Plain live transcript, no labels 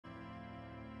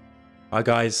Hi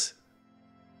guys.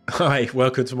 Hi,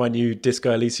 welcome to my new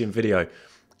Disco Elysium video.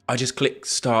 I just clicked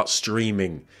start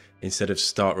streaming instead of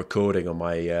start recording on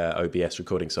my OBS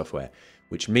recording software,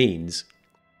 which means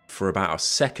for about a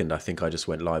second I think I just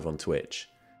went live on Twitch.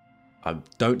 I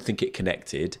don't think it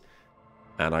connected,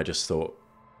 and I just thought,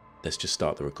 let's just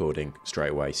start the recording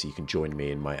straight away so you can join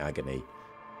me in my agony.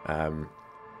 I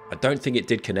don't think it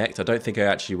did connect. I don't think I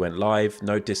actually went live.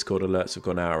 No Discord alerts have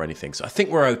gone out or anything. So I think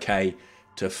we're okay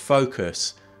to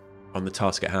focus on the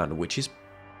task at hand, which is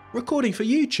recording for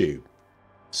YouTube.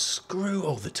 Screw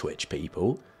all the Twitch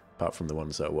people, apart from the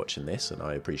ones that are watching this, and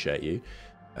I appreciate you.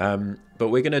 But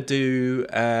we're going to do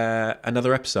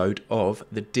another episode of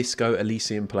the Disco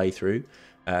Elysium playthrough.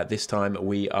 This time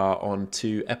we are on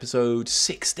to episode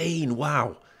 16.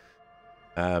 Wow.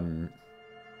 And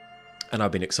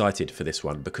I've been excited for this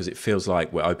one because it feels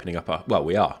like we're opening up a... Well,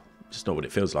 we are. It's not what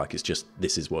it feels like. It's just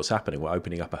this is what's happening. We're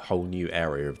opening up a whole new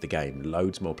area of the game.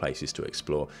 Loads more places to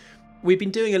explore. We've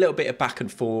been doing a little bit of back and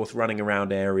forth, running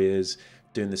around areas,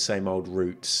 doing the same old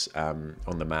routes on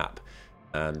the map.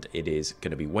 And it is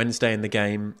going to be Wednesday in the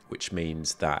game, which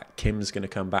means that Kim's going to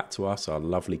come back to us. Our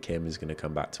lovely Kim is going to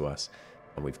come back to us.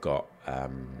 And we've got a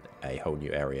whole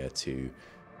new area to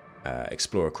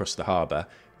explore across the harbour.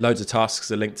 Loads of tasks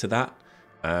are linked to that.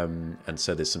 And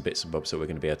so there's some bits and bobs that we're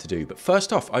going to be able to do. But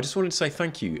first off, I just wanted to say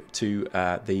thank you to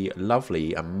the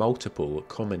lovely and multiple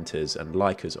commenters and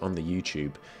likers on the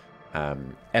YouTube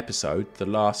episode, the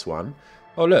last one.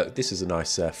 Oh, look, this is a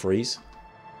nice freeze.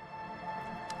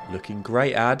 Looking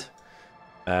great, ad.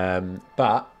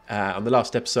 But on the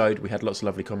last episode, we had lots of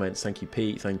lovely comments. Thank you,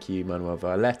 Pete. Thank you, Manuel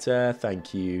Violetta.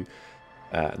 Thank you,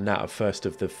 Nat, first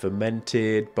of the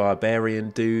fermented, Barbarian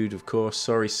Dude, of course.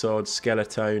 Sorry, Sod,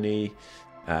 Skeletoni.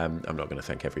 I'm not going to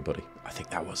thank everybody. I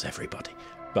think that was everybody.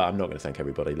 But I'm not going to thank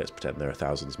everybody. Let's pretend there are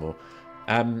thousands more.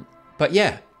 But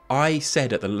yeah, I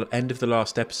said at the end of the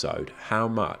last episode how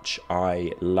much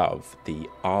I love the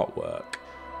artwork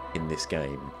in this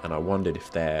game. And I wondered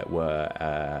if there were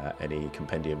any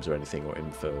compendiums or anything or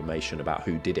information about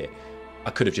who did it. I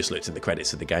could have just looked in the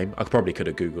credits of the game. I probably could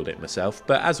have Googled it myself.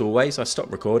 But as always, I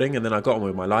stopped recording and then I got on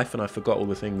with my life and I forgot all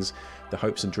the things, the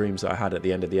hopes and dreams that I had at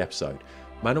the end of the episode.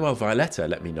 Manuel Violetta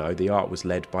let me know the art was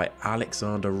led by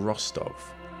Alexander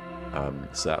Rostov.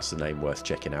 So that's the name worth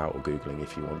checking out or Googling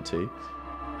if you want to.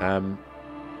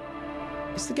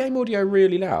 Is the game audio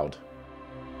really loud?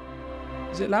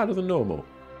 Is it louder than normal?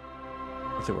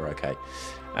 I think we're okay.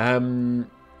 And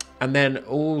then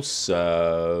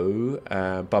also,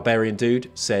 Barbarian Dude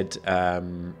said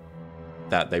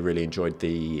that they really enjoyed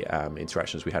the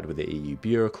interactions we had with the EU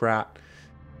bureaucrat.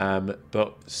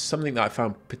 But something that I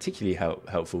found particularly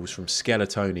helpful was from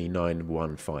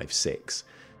Skeletoni9156,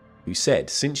 who said,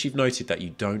 since you've noted that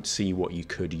you don't see what you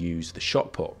could use the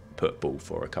shot put ball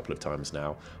for a couple of times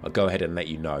now, I'll go ahead and let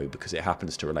you know because it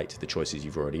happens to relate to the choices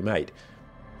you've already made.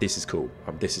 This is cool.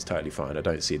 This is totally fine. I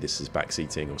don't see this as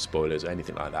backseating or spoilers or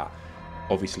anything like that.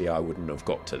 Obviously, I wouldn't have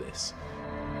got to this.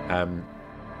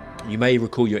 You may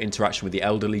recall your interaction with the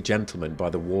elderly gentleman by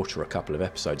the water a couple of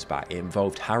episodes back. It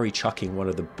involved Harry chucking one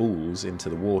of the balls into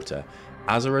the water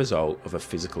as a result of a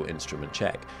physical instrument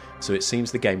check. So it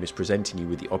seems the game is presenting you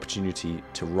with the opportunity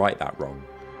to right that wrong,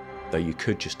 though you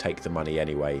could just take the money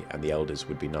anyway and the elders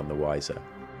would be none the wiser.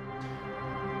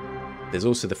 There's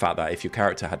also the fact that if your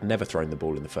character had never thrown the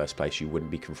ball in the first place, you wouldn't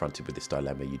be confronted with this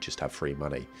dilemma. You'd just have free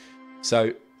money.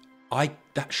 So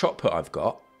that shot put I've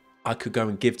got, I could go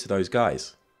and give to those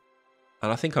guys.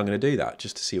 And I think I'm going to do that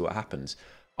just to see what happens.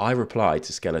 I replied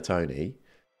to Skeletoni.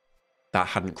 That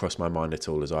hadn't crossed my mind at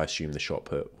all, as I assumed the shot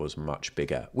put was much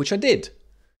bigger, which I did.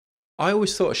 I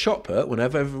always thought a shot put,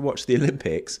 whenever I ever watched the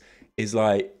Olympics, is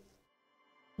like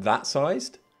that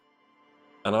sized.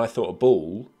 And I thought a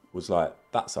ball was like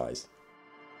that sized.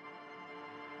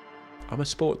 I'm a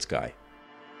sports guy.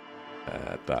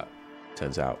 But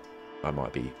turns out I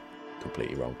might be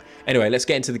completely wrong. Anyway, let's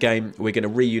get into the game. We're going to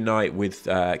reunite with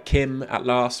Kim at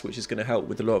last, which is going to help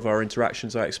with a lot of our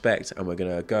interactions, I expect. And we're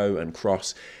going to go and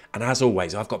cross. And as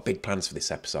always, I've got big plans for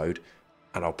this episode.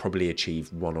 And I'll probably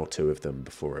achieve one or two of them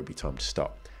before it'll be time to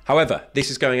stop. However, this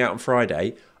is going out on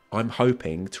Friday. I'm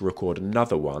hoping to record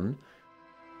another one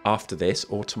after this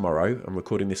or tomorrow. I'm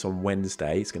recording this on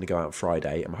Wednesday. It's going to go out on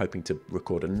Friday. I'm hoping to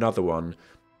record another one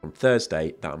on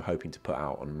Thursday that I'm hoping to put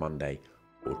out on Monday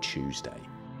or Tuesday.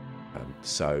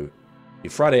 So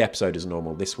your Friday episode is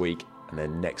normal this week, and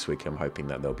then next week I'm hoping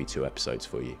that there'll be 2 episodes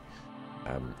for you.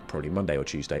 Probably Monday or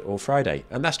Tuesday or Friday.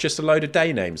 And that's just a load of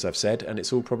day names I've said, and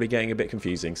it's all probably getting a bit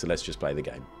confusing, so let's just play the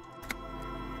game.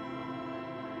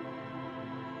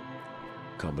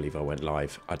 Can't believe I went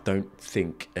live. I don't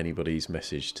think anybody's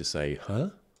messaged to say, huh?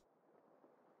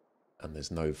 and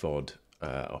there's no VOD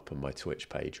up on my Twitch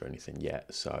page or anything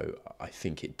yet, so I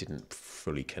think it didn't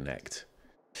fully connect.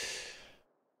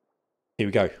 Here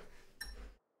we go.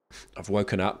 I've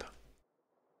woken up,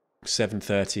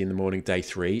 7:30 in the morning, day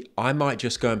 3. I might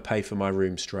just go and pay for my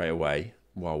room straight away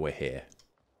while we're here.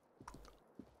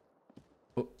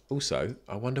 Also,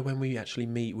 I wonder when we actually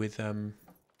meet with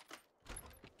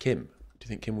Kim. Do you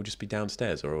think Kim will just be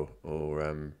downstairs or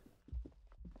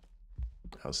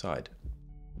outside?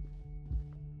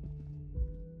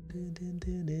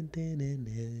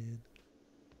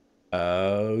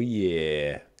 Oh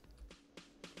yeah,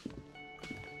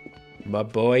 my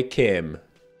boy Kim.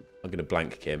 I'm gonna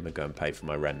blank Kim and go and pay for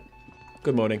my rent.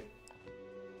 Good morning.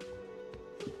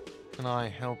 Can I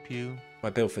help you? My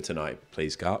bill for tonight,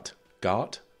 please, Gart.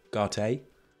 Garte?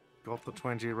 Got the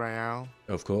 20 real?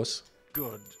 Of course.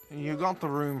 Good. You got the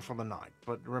room for the night,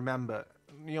 but remember,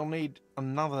 you'll need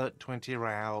another 20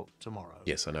 real tomorrow.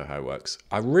 Yes, I know how it works.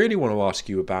 I really want to ask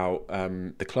you about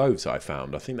the clothes I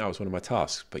found. I think that was one of my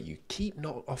tasks, but you keep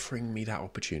not offering me that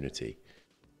opportunity.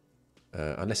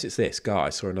 Unless it's this. Guy, I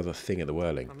saw another thing at the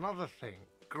whirling. Another thing?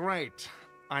 Great.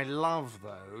 I love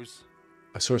those.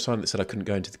 I saw a sign that said I couldn't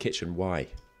go into the kitchen. Why?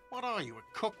 What are you, a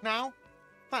cook now?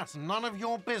 That's none of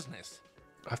your business.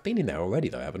 I've been in there already,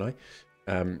 though, haven't I?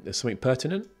 There's something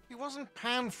pertinent? He wasn't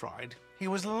pan-fried. He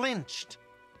was lynched.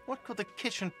 What could the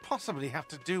kitchen possibly have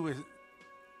to do with...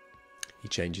 He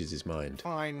changes his mind.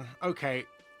 Fine. Okay.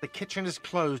 The kitchen is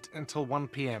closed until 1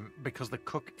 p.m. because the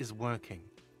cook is working.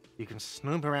 You can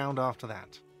snoop around after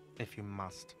that, if you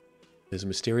must. There's a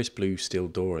mysterious blue steel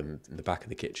door in the back of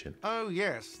the kitchen. Oh,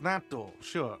 yes, that door,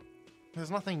 sure.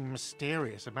 There's nothing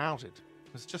mysterious about it.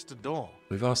 It's just a door.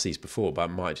 We've asked these before, but I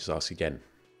might just ask again.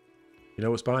 You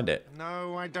know what's behind it?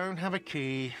 No, I don't have a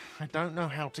key. I don't know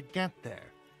how to get there.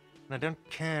 And I don't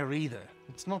care either.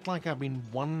 It's not like I've been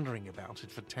wondering about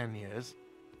it for 10 years.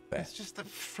 Fair. It's just a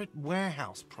frit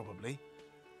warehouse, probably.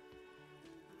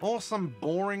 Or some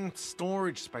boring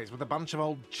storage space with a bunch of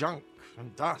old junk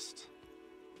and dust.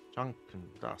 Junk and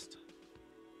dust.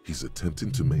 He's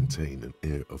attempting to maintain an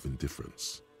air of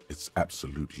indifference. It's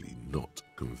absolutely not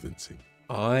convincing.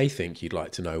 I think you'd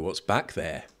like to know what's back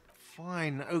there.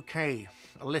 Fine, okay,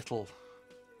 a little.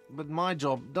 But my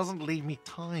job doesn't leave me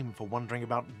time for wondering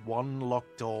about one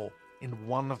locked door in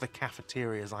one of the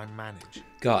cafeterias I manage.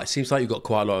 God, it seems like you've got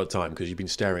quite a lot of time because you've been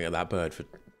staring at that bird for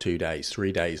 2 days,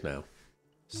 3 days now.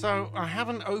 So, I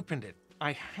haven't opened it.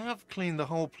 I have cleaned the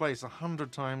whole place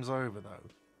 100 times over, though,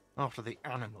 after the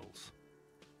animals.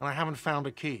 And I haven't found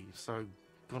a key, so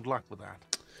good luck with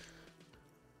that.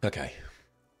 Okay.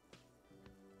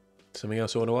 Something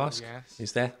else I want to ask? Yes.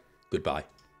 Is there? Goodbye.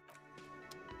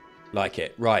 Like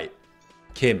it. Right.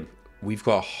 Kim, we've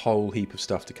got a whole heap of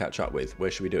stuff to catch up with.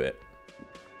 Where should we do it?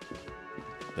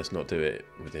 Let's not do it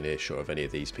within earshot of any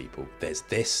of these people. There's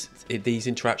these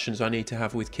interactions I need to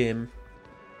have with Kim.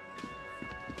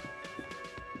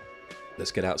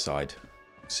 Let's get outside.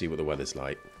 See what the weather's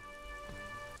like.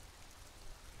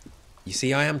 You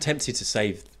see, I am tempted to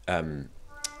save...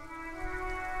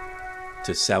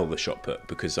 to sell the shot put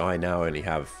because I now only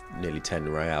have nearly 10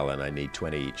 real and I need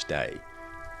 20 each day.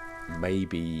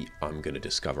 Maybe I'm going to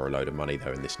discover a load of money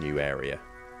though in this new area.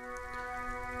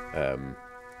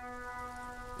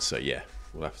 So yeah,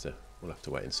 we'll have to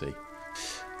wait and see.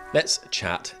 Let's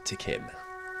chat to Kim.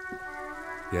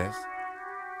 Yes?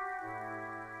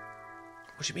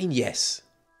 What do you mean yes?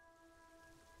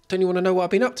 Don't you want to know what I've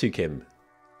been up to, Kim?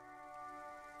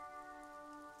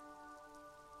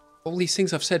 All these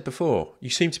things I've said before. You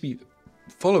seem to be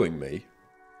following me.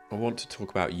 I want to talk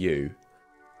about you.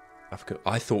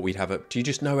 I thought we'd have a... Do you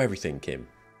just know everything, Kim?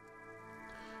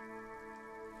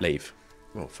 Leave.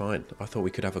 Well, fine. I thought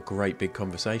we could have a great big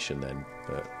conversation then,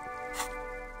 but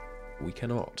we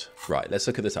cannot. Right, let's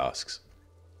look at the tasks.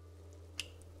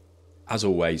 As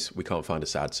always, we can't find a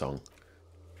sad song.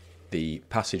 The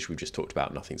passage we've just talked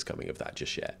about, nothing's coming of that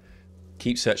just yet.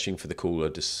 Keep searching for the cooler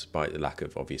despite the lack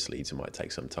of obvious leads. It might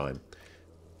take some time.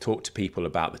 Talk to people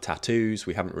about the tattoos.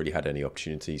 We haven't really had any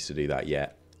opportunities to do that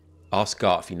yet. Ask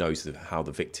Gart if he knows how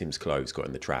the victim's clothes got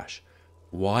in the trash.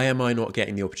 Why am I not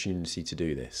getting the opportunity to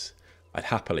do this? I'd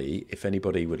happily, if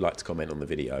anybody would like to comment on the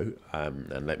video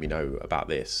and let me know about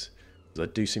this, because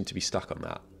I do seem to be stuck on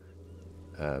that.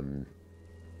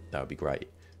 That would be great.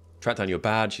 Track down your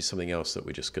badge is something else that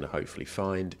we're just going to hopefully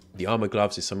find. The armor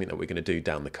gloves is something that we're going to do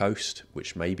down the coast,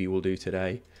 which maybe we'll do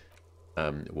today.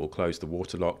 We'll close the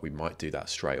water lock. We might do that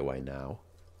straight away now.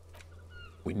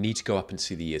 We need to go up and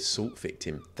see the assault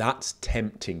victim. That's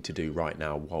tempting to do right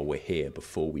now while we're here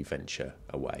before we venture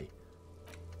away.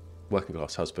 Working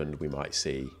class husband we might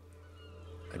see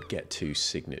and get 2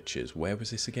 signatures. Where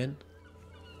was this again?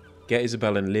 Get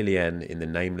Isabel and Lillian in the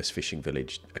nameless fishing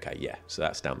village. Okay, yeah, so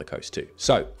that's down the coast too.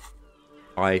 So,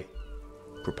 I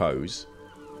propose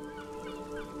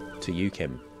to you,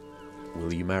 Kim.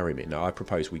 Will you marry me? No, I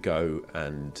propose we go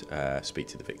and speak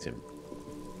to the victim.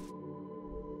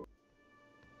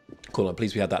 Cool, I'm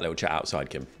pleased we had that little chat outside,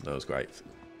 Kim. That was great.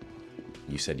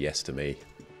 You said yes to me.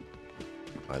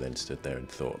 I then stood there and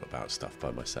thought about stuff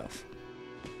by myself.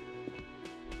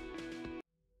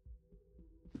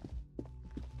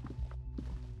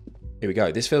 Here we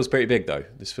go. This feels pretty big, though.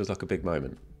 This feels like a big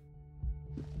moment.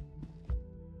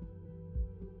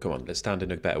 Come on, let's stand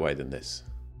in a better way than this.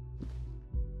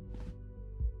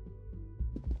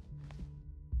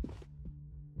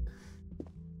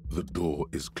 The door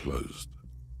is closed.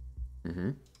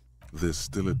 Mm-hmm. There's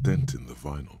still a dent in the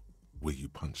vinyl where you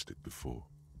punched it before.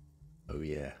 Oh,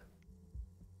 yeah.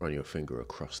 Run your finger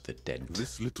across the dent.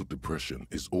 This little depression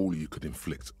is all you could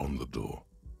inflict on the door.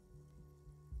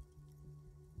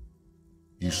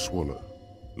 You swallow,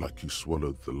 like you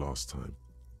swallowed the last time.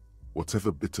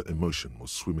 Whatever bitter emotion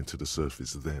was swimming to the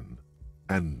surface then,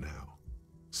 and now,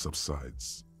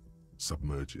 subsides,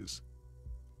 submerges,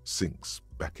 sinks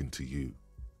back into you.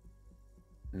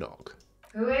 Knock.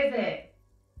 Who is it?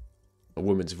 A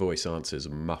woman's voice answers,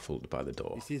 muffled by the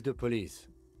door. This is the police.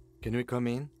 Can we come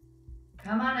in?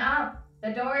 Come on up. The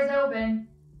door is open.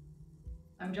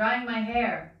 I'm drying my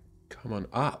hair. Come on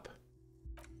up.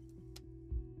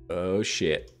 Oh,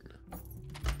 shit.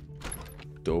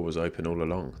 Door was open all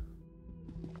along.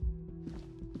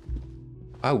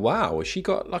 Oh, wow. Has she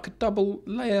got like a double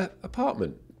layer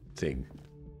apartment thing?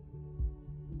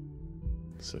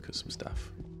 Let's look at some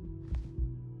stuff.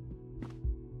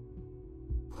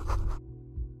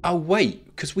 Oh, wait.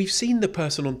 Because we've seen the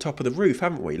person on top of the roof,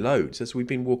 haven't we? Loads. As we've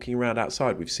been walking around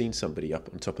outside, we've seen somebody up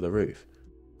on top of the roof.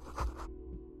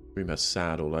 Room has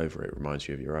sad all over it. Reminds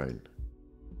you of your own.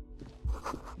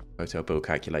 Hotel bill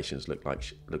calculations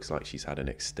looks like she's had an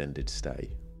extended stay.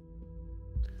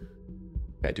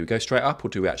 Okay, do we go straight up or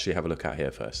do we actually have a look out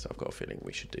here first? I've got a feeling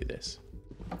we should do this.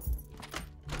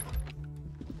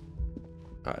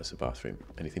 Alright, it's a bathroom.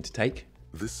 Anything to take?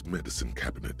 This medicine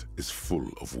cabinet is full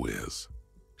of wares.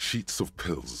 Sheets of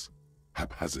pills,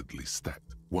 haphazardly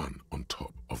stacked, one on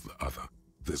top of the other.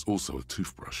 There's also a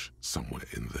toothbrush somewhere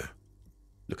in there.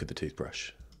 Look at the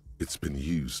toothbrush. It's been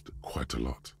used quite a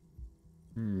lot.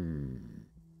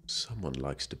 Someone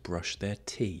likes to brush their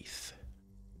teeth.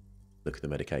 Look at the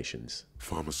medications.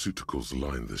 Pharmaceuticals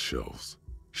line the shelves.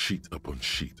 Sheet upon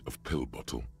sheet of pill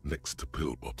bottle next to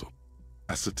pill bottle.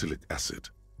 Acetylic acid,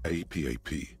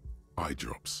 APAP, eye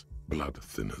drops, blood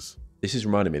thinners. This is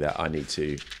reminding me that I need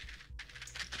to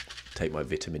take my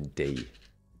vitamin D.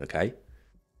 Okay?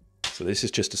 So this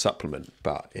is just a supplement,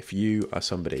 but if you are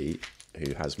somebody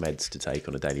who has meds to take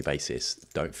on a daily basis,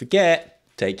 don't forget,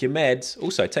 take your meds.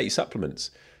 Also, take your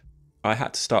supplements. I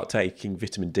had to start taking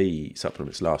vitamin D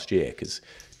supplements last year because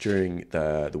during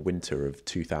the winter of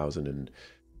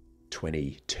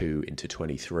 2022 into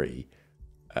 23,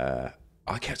 I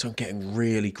kept on getting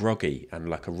really groggy and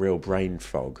like a real brain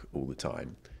fog all the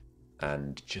time.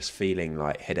 And just feeling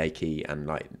like headachy and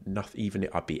like nothing. Even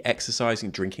I'd be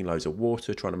exercising, drinking loads of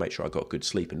water, trying to make sure I got good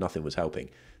sleep, and nothing was helping.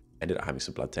 Ended up having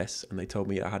some blood tests, and they told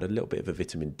me I had a little bit of a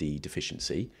vitamin D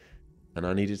deficiency, and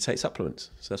I needed to take supplements.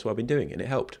 So that's what I've been doing, and it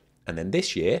helped. And then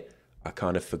this year, I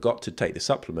kind of forgot to take the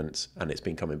supplements, and it's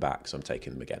been coming back, so I'm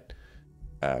taking them again.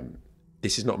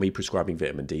 This is not me prescribing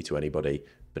vitamin D to anybody,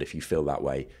 but if you feel that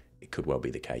way, it could well be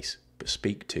the case. But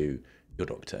speak to your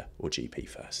doctor or GP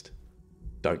first.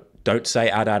 Don't say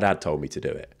Ad told me to do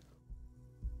it.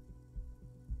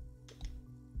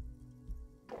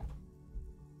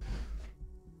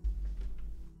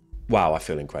 Wow, I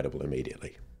feel incredible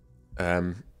immediately.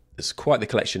 There's quite the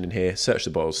collection in here. Search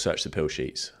the bottles, search the pill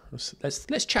sheets.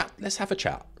 Let's chat. Let's have a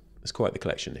chat. There's quite the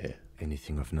collection here.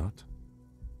 Anything of note?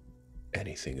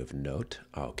 Anything of note?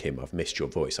 Oh, Kim, I've missed your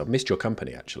voice. I've missed your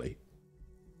company, actually.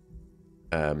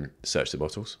 Search the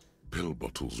bottles. Pill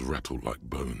bottles rattle like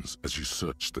bones as you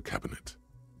search the cabinet.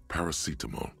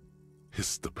 Paracetamol,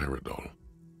 histoperidol,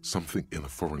 something in a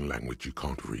foreign language you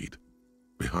can't read.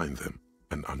 Behind them,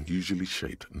 an unusually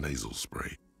shaped nasal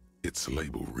spray. Its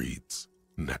label reads,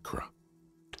 Nacra.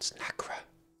 It's Nacra.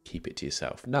 Keep it to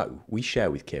yourself. No, we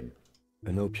share with Kim.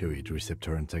 An opioid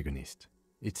receptor antagonist.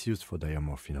 It's used for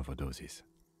diamorphine overdoses.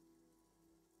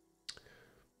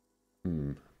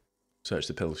 Search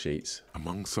the pill sheets.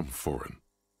 Among some foreign,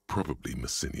 probably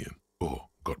Messinian or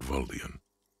Gottwaldian,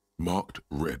 marked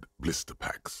red blister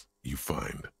packs you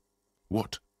find.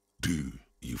 What do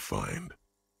you find?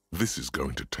 This is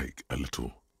going to take a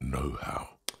little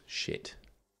know-how. Shit.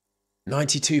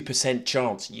 92%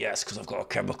 chance. Yes, because I've got a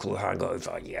chemical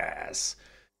hangover. Yes.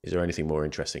 Is there anything more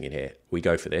interesting in here? We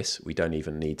go for this. We don't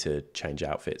even need to change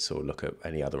outfits or look at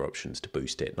any other options to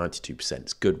boost it. 92%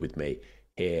 is good with me.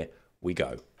 Here we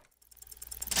go.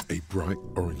 A bright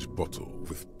orange bottle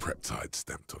with Preptide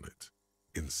stamped on it.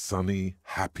 In sunny,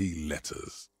 happy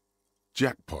letters.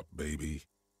 Jackpot, baby.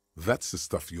 That's the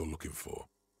stuff you're looking for.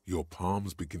 Your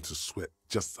palms begin to sweat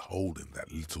just holding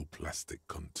that little plastic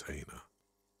container.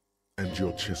 And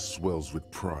your chest swells with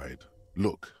pride.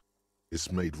 Look,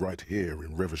 it's made right here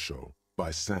in Revachol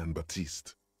by San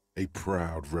Baptiste, a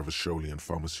proud Revacholian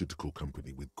pharmaceutical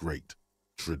company with great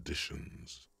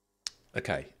traditions.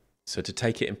 Okay, so to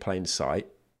take it in plain sight,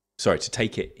 sorry, to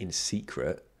take it in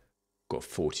secret, I've got a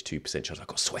 42% chance. I've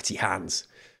got sweaty hands.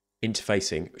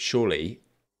 Interfacing, surely,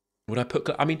 would I put...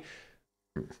 I mean,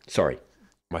 sorry,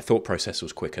 my thought process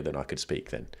was quicker than I could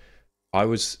speak then. I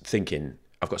was thinking,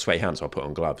 I've got sweaty hands, so I'll put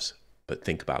on gloves. But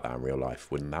think about that in real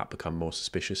life. Wouldn't that become more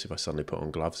suspicious if I suddenly put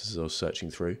on gloves as I was searching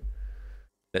through?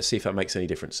 Let's see if that makes any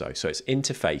difference, though. So it's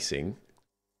interfacing.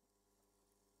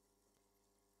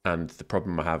 And the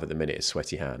problem I have at the minute is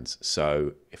sweaty hands.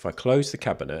 So if I close the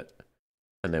cabinet,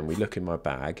 and then we look in my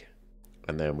bag,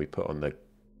 and then we put on the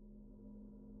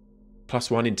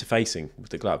 +1 interfacing with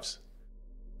the gloves.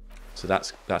 So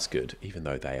that's good, even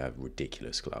though they are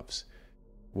ridiculous gloves.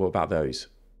 What about those?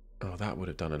 Oh, that would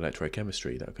have done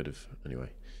electrochemistry. That could have... Anyway.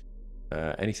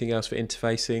 Anything else for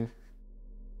interfacing?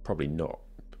 Probably not.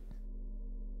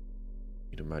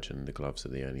 You'd imagine the gloves are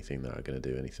the only thing that are going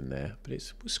to do anything there. But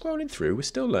we're scrolling through. We're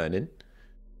still learning.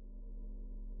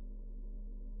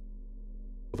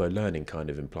 Although learning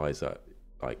kind of implies that,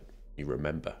 like, you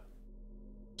remember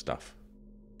stuff.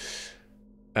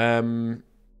 Okay.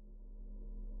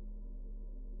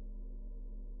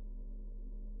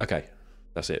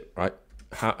 That's it, right?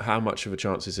 How much of a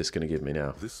chance is this going to give me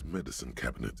now? This medicine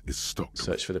cabinet is stocked.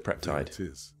 Search for the Preptide. There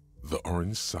it is. The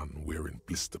orange sun wearing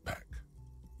blister pack.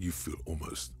 You feel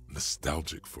almost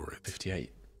nostalgic for it.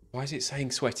 58. Why is it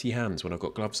saying sweaty hands when I've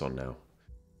got gloves on now?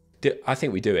 I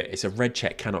think we do it. It's a red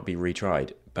check, cannot be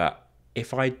retried. But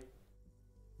if I...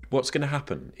 What's going to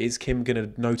happen? Is Kim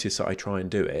going to notice that I try and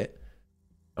do it?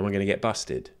 Am I going to get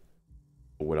busted?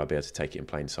 Or will I be able to take it in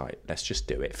plain sight? Let's just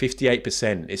do it.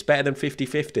 58%. It's better than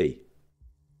 50-50.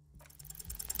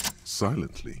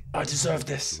 Silently, I deserve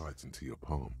this. Slides into your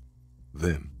palm.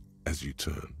 Then, as you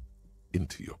turn,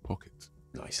 into your pocket.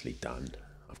 Nicely done.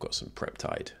 I've got some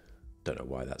Preptide. Don't know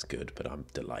why that's good, but I'm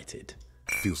delighted.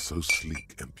 Feels so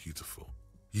sleek and beautiful.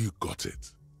 You got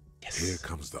it. Yes. Here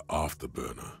comes the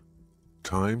afterburner.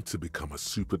 Time to become a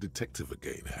super detective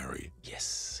again, Harry.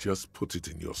 Yes. Just put it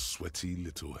in your sweaty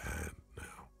little hand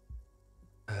now.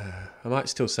 I might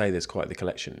still say there's quite the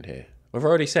collection in here. I've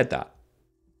already said that.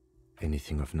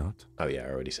 Anything of note? Oh yeah, I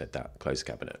already said that. Close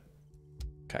the cabinet.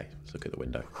 Okay, let's look at the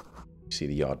window. You see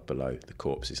the yard below. The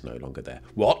corpse is no longer there.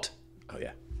 What? Oh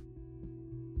yeah.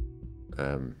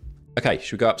 Okay,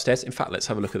 should we go upstairs? In fact, let's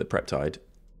have a look at the Preptide.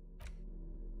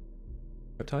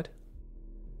 Preptide?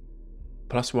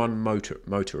 +1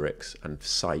 motorix and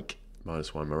psych,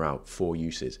 -1 morale. 4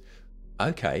 uses.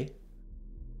 Okay.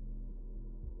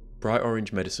 Bright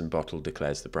orange medicine bottle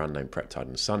declares the brand name Preptide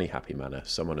in a sunny, happy manner.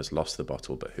 Someone has lost the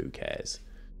bottle, but who cares?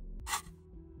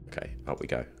 Okay, up we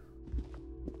go.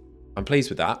 I'm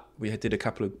pleased with that. We did a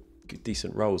couple of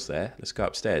decent rolls there. Let's go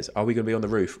upstairs. Are we going to be on the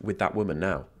roof with that woman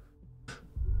now?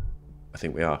 I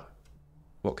think we are.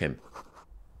 What, Kim?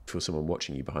 I feel someone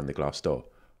watching you behind the glass door.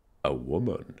 A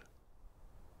woman.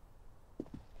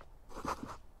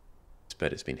 It's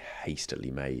bet it's been hastily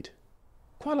made.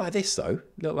 Quite like this though.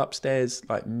 Little upstairs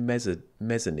like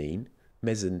mezzanine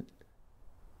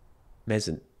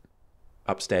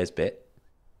upstairs bit.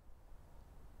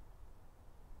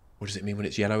 What does it mean when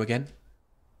it's yellow again?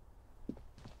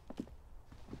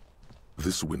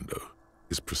 This window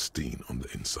is pristine on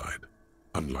the inside,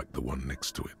 unlike the one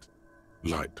next to it.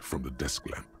 Light from the desk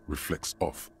lamp reflects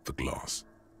off the glass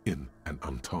in an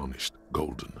untarnished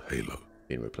golden halo.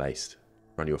 Being replaced.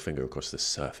 Run your finger across the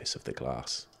surface of the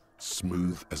glass.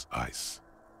 Smooth as ice.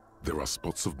 There are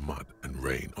spots of mud and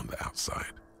rain on the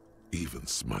outside, even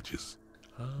smudges.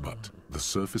 But the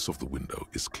surface of the window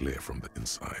is clear from the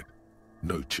inside.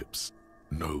 No chips,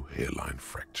 no hairline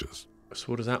fractures. So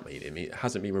what does that mean? It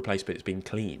hasn't been replaced, but it's been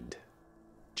cleaned.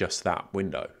 Just that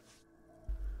window.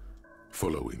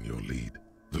 Following your lead,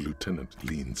 the lieutenant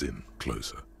leans in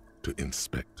closer to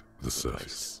inspect the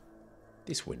surface.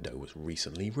 This window was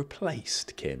recently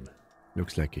replaced, Kim.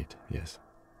 Looks like it, yes.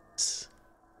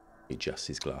 He adjusts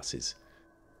his glasses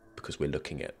because we're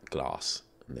looking at glass,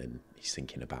 and then he's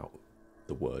thinking about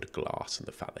the word glass and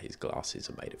the fact that his glasses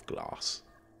are made of glass.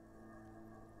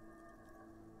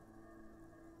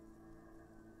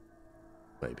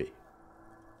 Maybe.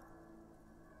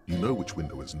 You know which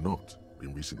window has not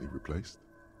been recently replaced?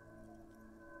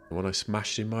 The one I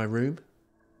smashed in my room?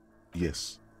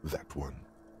 Yes, that one.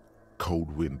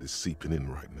 Cold wind is seeping in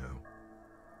right now.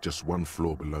 Just one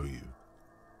floor below you.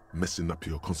 Messing up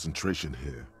your concentration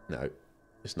here. No,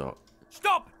 it's not.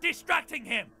 Stop distracting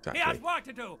him! Exactly. He has work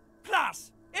to do.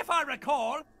 Plus, if I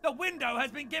recall, the window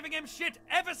has been giving him shit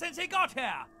ever since he got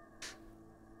here.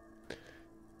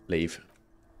 Leave.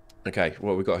 Okay,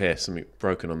 what have we got here? Something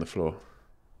broken on the floor.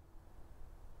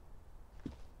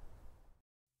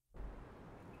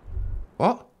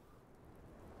 What?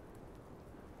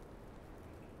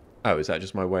 Oh, is that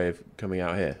just my way of coming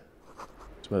out here?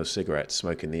 Smell of cigarettes,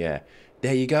 smoke in the air.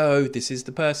 There you go, this is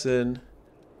the person.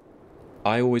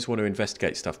 I always want to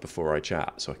investigate stuff before I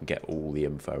chat, so I can get all the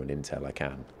info and intel I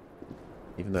can.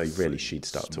 Even though really she'd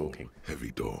start talking.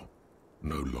 Heavy door.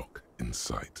 No lock in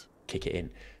sight. Kick it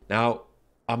in. Now,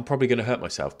 I'm probably going to hurt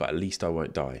myself, but at least I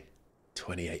won't die.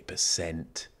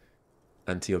 28%.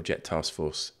 Anti-object task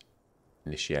force.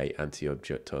 Initiate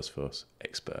anti-object task force.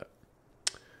 Expert.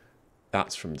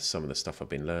 That's from some of the stuff I've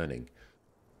been learning.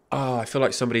 Oh, I feel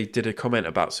like somebody did a comment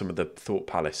about some of the Thought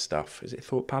Palace stuff. Is it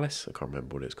Thought Palace? I can't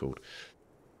remember what it's called.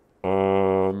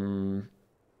 You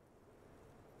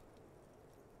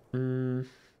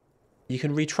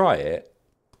can retry it.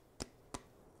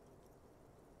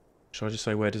 Shall I just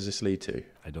say, where does this lead to?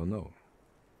 I don't know.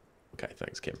 Okay,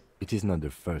 thanks, Kim. It is not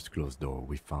the first closed door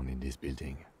we found in this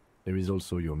building. There is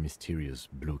also your mysterious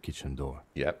blue kitchen door.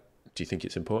 Yep. Do you think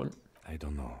it's important? I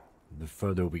don't know. The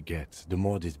further we get, the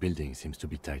more this building seems to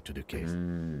be tied to the case.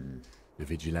 The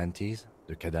vigilantes,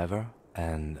 the cadaver,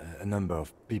 and a number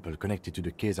of people connected to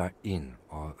the case are in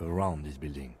or around this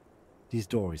building. This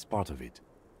door is part of it.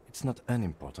 It's not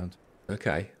unimportant.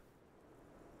 Okay.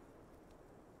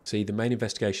 See, the main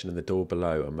investigation and the door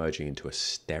below are merging into a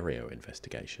stereo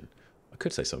investigation. I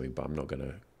could say something, but I'm not going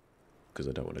to, because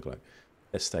I don't want to gloat.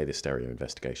 Let's stay the stereo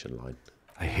investigation line.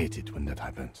 I hate it when that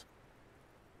happens.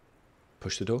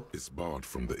 Push the door. It's barred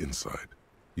from the inside.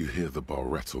 You hear the bar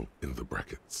rattle in the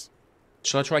brackets.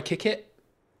 Shall I try kick it?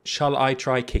 Shall I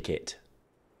try kick it?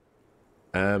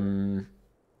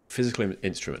 Physical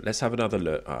instrument. Let's have another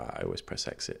look. I always press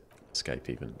exit. Escape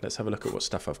even. Let's have a look at what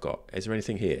stuff I've got. Is there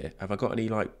anything here? Have I got any,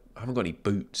 like... I haven't got any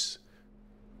boots.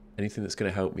 Anything that's going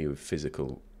to help me with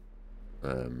physical...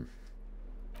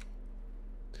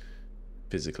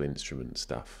 physical instrument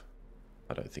stuff.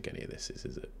 I don't think any of this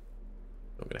is it?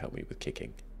 Not going to help me with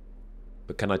kicking.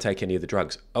 But can I take any of the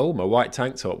drugs? Oh, my white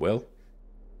tank top will.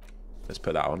 Let's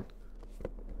put that on.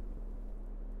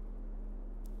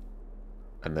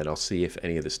 And then I'll see if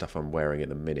any of the stuff I'm wearing at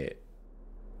the minute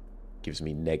gives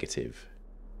me negative.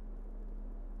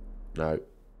 No.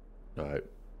 No.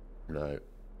 No.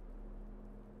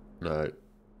 No.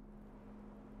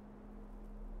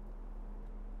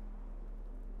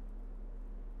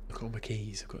 Look at all my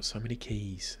keys. I've got so many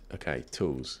keys. Okay,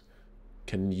 tools.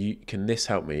 Can this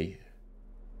help me?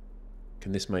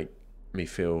 Can this make me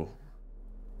feel...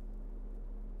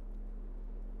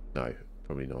 No,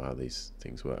 probably not how these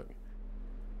things work.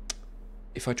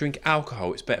 If I drink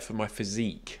alcohol, it's better for my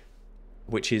physique,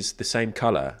 which is the same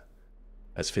colour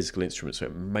as physical instruments, so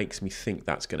it makes me think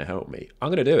that's going to help me. I'm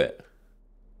going to do it.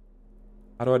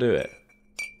 How do I do it?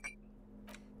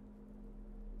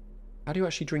 How do you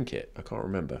actually drink it? I can't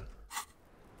remember.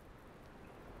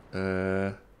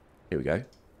 Here we go.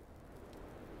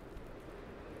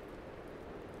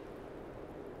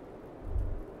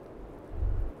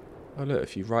 Oh look,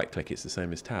 if you right click it's the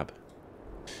same as tab.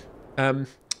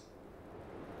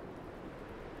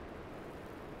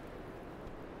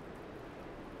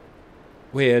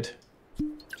 Weird.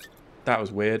 That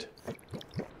was weird.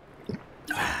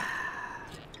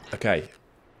 Okay,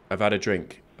 I've had a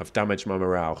drink. I've damaged my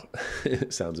morale.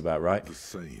 Sounds about right. The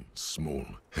same small,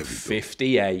 heavy door.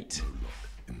 58.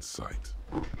 In sight.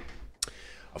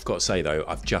 I've got to say though,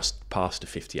 I've just passed a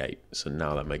 58, so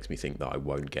now that makes me think that I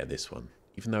won't get this one,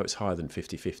 even though it's higher than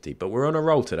 50-50. But we're on a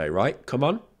roll today, right? Come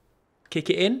on, kick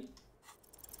it in.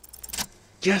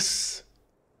 Yes.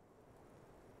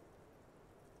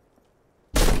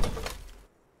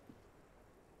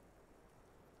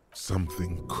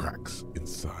 Something cracks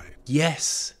inside.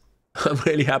 Yes. I'm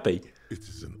really happy. It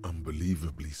is an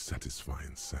unbelievably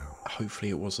satisfying sound.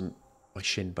 Hopefully it wasn't my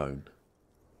shin bone.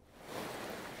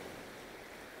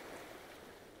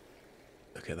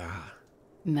 Look at that.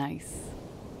 Nice.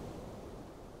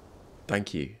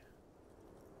 Thank you.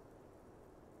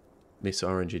 Miss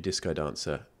Orange Disco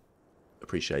Dancer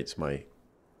appreciates my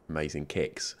amazing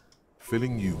kicks.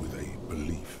 Filling you with a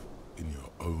belief in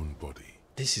your own body.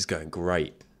 This is going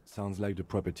great. Sounds like the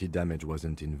property damage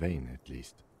wasn't in vain, at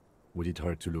least. Would it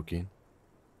hurt to look in?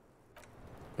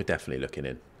 We're definitely looking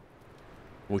in.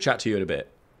 We'll chat to you in a bit.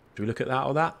 Do we look at that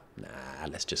or that? Nah,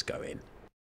 let's just go in.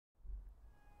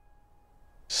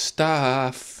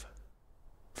 Stuff.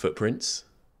 Footprints.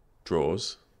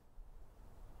 Drawers.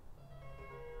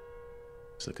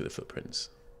 Let's look at the footprints.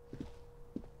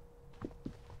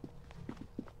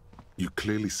 You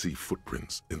clearly see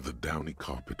footprints in the downy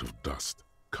carpet of dust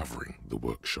covering the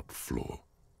workshop floor.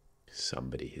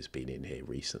 Somebody has been in here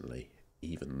recently,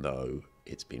 even though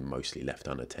it's been mostly left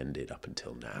unattended up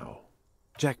until now.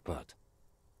 Jackpot.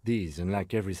 These,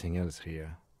 unlike everything else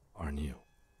here, are new.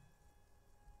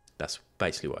 That's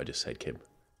basically what I just said, Kim.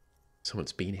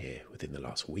 Someone's been here within the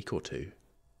last week or two.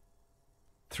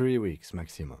 3 weeks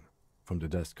maximum, from the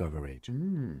dust coverage.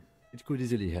 It could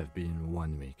easily have been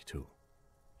 1 week too.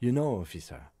 You know,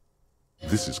 officer.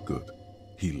 This is good.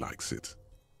 He likes it.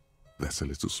 There's a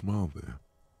little smile there,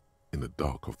 in the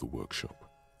dark of the workshop.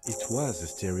 It was a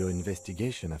stereo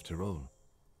investigation after all.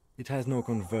 It has now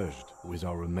converged with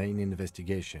our main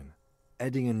investigation,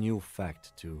 adding a new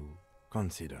fact to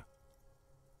consider.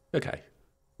 Okay,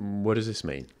 what does this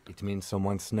mean? It means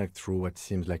someone snuck through what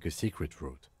seems like a secret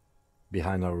route,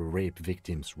 behind our rape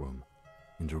victim's room,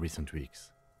 in the recent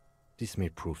weeks. This may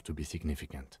prove to be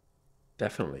significant.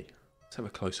 Definitely. Let's have a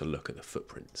closer look at the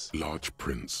footprints. Large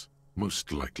prints,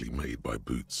 most likely made by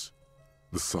boots.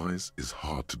 The size is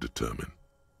hard to determine.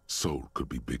 Sole could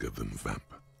be bigger than vamp.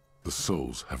 The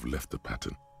soles have left a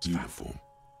pattern, uniform,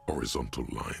 horizontal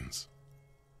lines.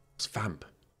 It's vamp.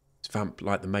 It's vamp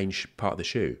like the main part of the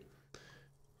shoe.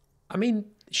 I mean,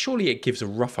 surely it gives a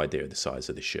rough idea of the size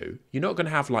of the shoe. You're not going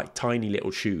to have like tiny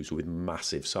little shoes with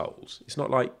massive soles. It's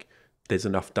not like there's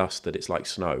enough dust that it's like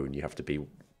snow and you have to be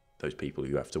those people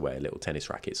who have to wear little tennis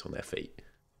rackets on their feet.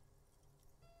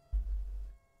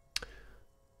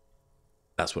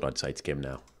 That's what I'd say to Kim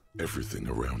now. Everything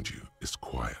around you is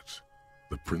quiet.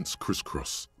 The prints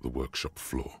crisscross the workshop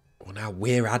floor. Well, now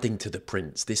we're adding to the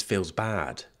prints. This feels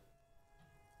bad.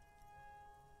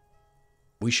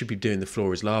 We should be doing the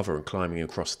floor is lava and climbing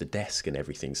across the desk and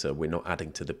everything, so we're not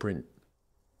adding to the print.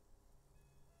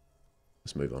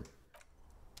 Let's move on.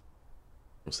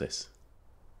 What's this?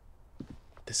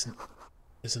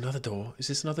 There's another door. Is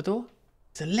this another door?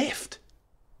 It's a lift.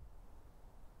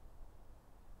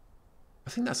 I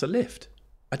think that's a lift.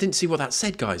 I didn't see what that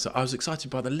said, guys. I was excited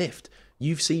by the lift.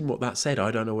 You've seen what that said.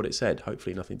 I don't know what it said.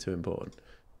 Hopefully nothing too important.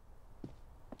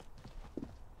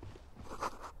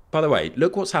 By the way,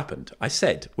 look what's happened. I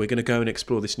said we're going to go and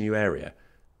explore this new area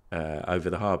over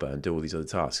the harbour and do all these other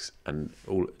tasks. And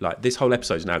all like this whole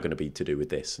episode is now going to be to do with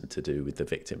this and to do with the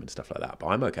victim and stuff like that. But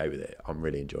I'm okay with it. I'm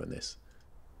really enjoying this.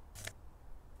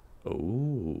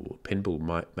 Oh,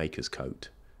 pinball maker's coat.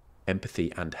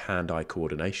 Empathy and hand-eye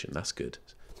coordination. That's good.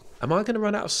 Am I going to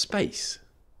run out of space?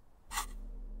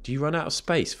 Do you run out of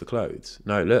space for clothes?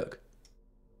 No, look.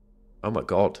 Oh my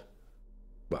God.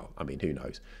 Well, I mean, who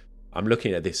knows? I'm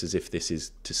looking at this as if this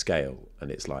is to scale,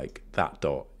 and it's like that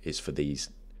dot is for these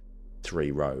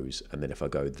 3 rows, and then if I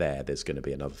go there, there's going to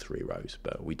be another 3 rows.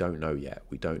 But we don't know yet.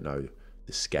 We don't know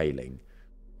the scaling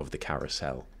of the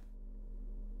carousel.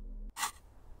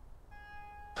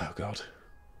 Oh God.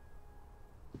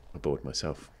 I bored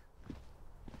myself.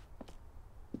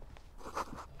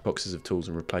 Boxes of tools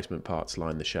and replacement parts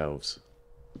line the shelves.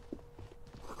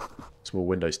 Small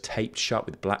windows taped shut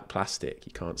with black plastic.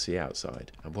 You can't see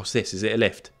outside. And what's this? Is it a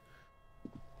lift?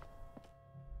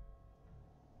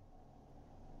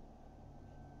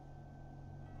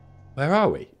 Where are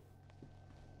we?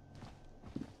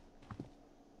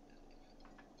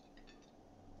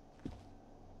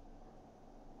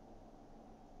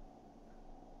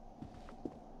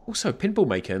 Also, pinball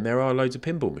maker, and there are loads of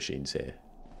pinball machines here.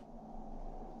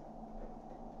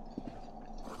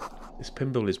 This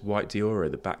pinball is white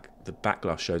Diora. The back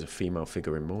glass shows a female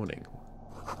figure in mourning.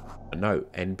 A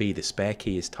note, NB, the spare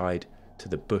key is tied to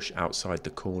the bush outside the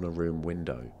corner room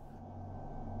window.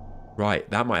 Right,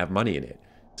 that might have money in it.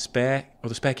 The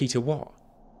spare key to what?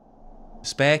 The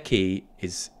spare key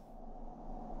is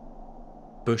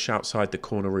bush outside the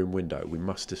corner room window. We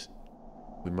must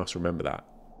remember that.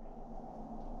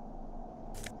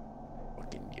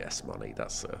 Fucking yes, money.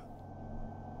 That's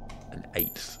an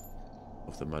 1/8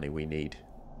 of the money we need.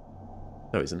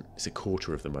 No, it isn't. It's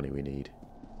 1/4 of the money we need.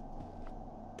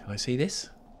 Can I see this?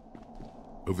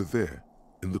 Over there,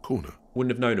 in the corner.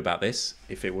 Wouldn't have known about this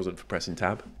if it wasn't for pressing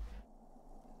tab.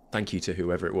 Thank you to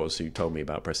whoever it was who told me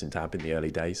about pressing tab in the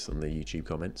early days on the YouTube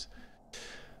comments.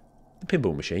 The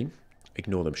pinball machine.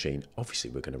 Ignore the machine. Obviously,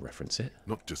 we're going to reference it.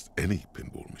 Not just any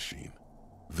pinball machine.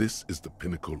 This is the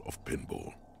pinnacle of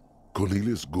pinball.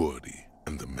 Cornelius Gordy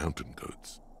and the Mountain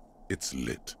Goats. It's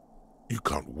lit. You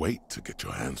can't wait to get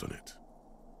your hands on it.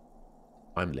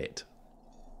 I'm lit.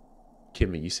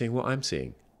 Kim, are you seeing what I'm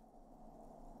seeing?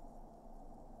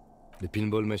 The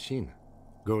pinball machine.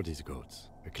 Gordy's Goats.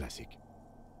 A classic.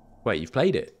 Wait, you've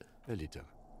played it? A little.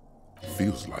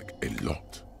 Feels like a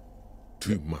lot.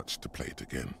 Too much to play it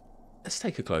again. Let's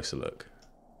take a closer look.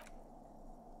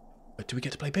 Do we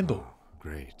get to play pinball? Oh,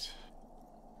 great.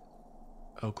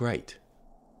 Oh, great.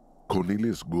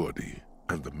 Cornelius Gordy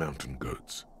and the Mountain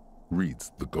Goats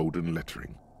reads the golden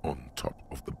lettering on top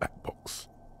of the back box.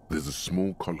 There's a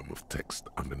small column of text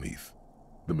underneath.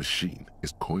 The machine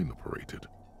is coin-operated.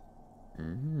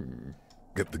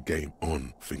 Get the game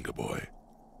on, Finger Boy.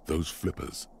 Those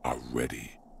flippers are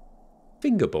ready.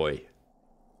 Finger Boy.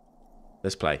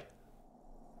 Let's play.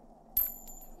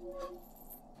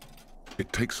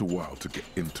 It takes a while to get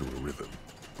into a rhythm,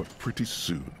 but pretty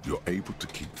soon you're able to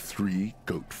keep 3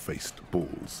 goat-faced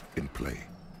balls in play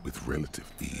with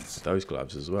relative ease. Those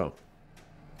gloves as well.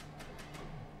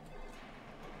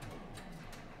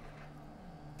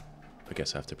 I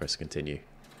guess I have to press continue.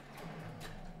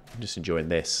 I'm just enjoying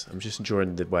this. I'm just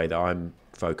enjoying the way that I'm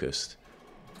focused.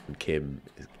 And Kim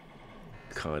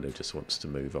kind of just wants to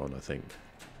move on, I think.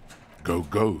 Go,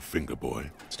 go, Finger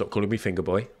Boy. Stop calling me Finger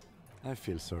Boy. I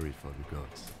feel sorry for the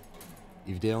goats.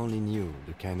 If they only knew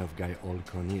the kind of guy old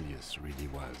Cornelius really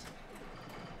was.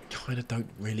 Kind of don't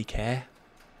really care,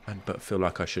 but feel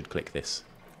like I should click this.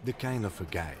 The kind of a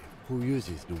guy who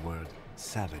uses the word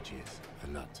savages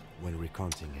a lot when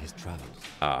recounting his travels.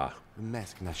 Ah, A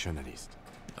masked nationalist.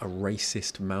 a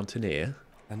racist mountaineer.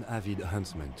 An avid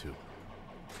huntsman too.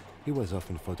 He was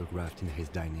often photographed in his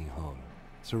dining hall,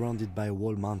 surrounded by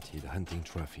wall-mounted hunting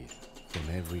trophies from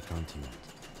every continent.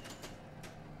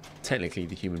 Technically,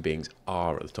 the human beings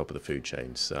are at the top of the food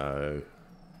chain, so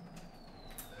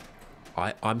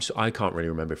I can't really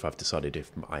remember if I've decided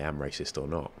if I am racist or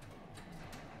not.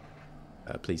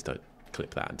 Please don't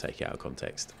clip that and take it out of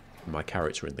context. My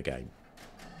carrots are in the game.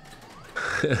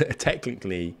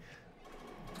 Technically,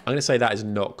 I'm going to say that is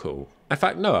not cool. In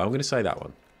fact, no, I'm going to say that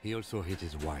one. He also hit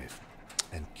his wife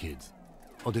and kids.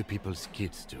 Other people's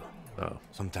kids too. Oh,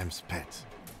 Sometimes pets.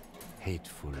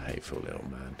 Hateful. hateful little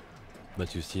man.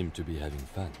 But you seem to be having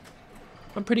fun.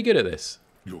 I'm pretty good at this.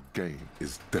 Your game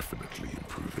is definitely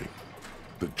improving.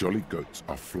 The jolly goats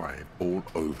are flying all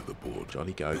over the board.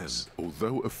 Jolly goats. And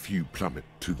although a few plummet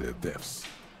to their deaths,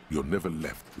 you're never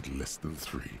left with less than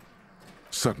 3.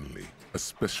 Suddenly, a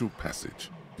special passage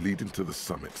leading to the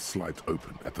summit slides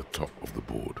open at the top of the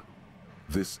board.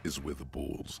 This is where the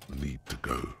balls need to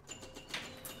go.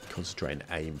 Concentrate and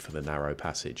aim for the narrow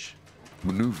passage.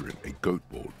 Maneuvering a goat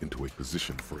ball into a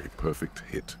position for a perfect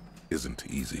hit isn't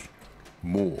easy.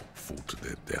 More fall to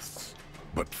their deaths.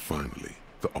 But finally,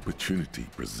 the opportunity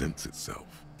presents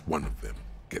itself. One of them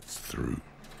gets through.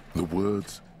 The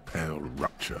words "Pale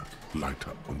Rupture" light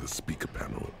up on the speaker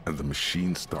panel, and the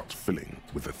machine starts filling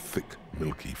with a thick,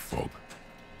 milky fog.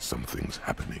 Something's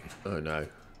happening. Oh no.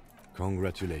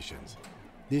 Congratulations.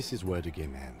 This is where the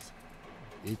game ends.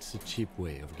 It's a cheap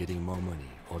way of getting more money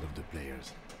out of the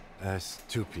players. A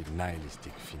stupid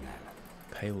nihilistic finale.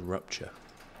 Pale rupture.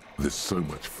 There's so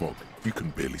much fog, you can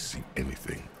barely see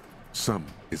anything. Some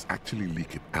is actually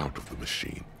leaking out of the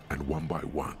machine, and one by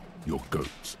one, your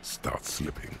goats start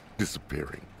slipping,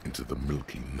 disappearing into the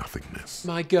milky nothingness.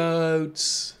 My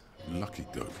goats. Lucky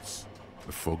goats.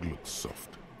 The fog looks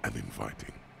soft and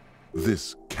inviting.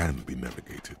 This can be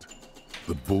navigated.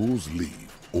 The balls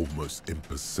leave almost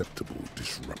imperceptible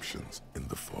disruptions in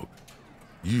the fog.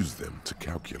 Use them to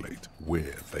calculate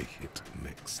where they hit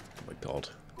next. Oh my god.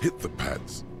 Hit the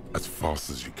pads as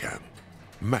fast as you can.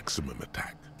 Maximum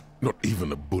attack. Not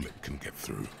even a bullet can get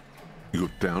through. You're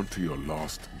down to your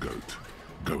last goat,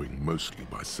 going mostly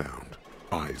by sound.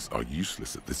 Eyes are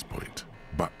useless at this point,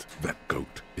 but that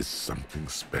goat is something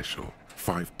special.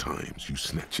 5 times you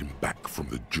snatch him back from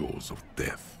the jaws of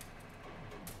death.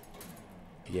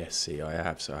 Yes, see, I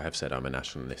have said I'm a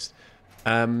nationalist.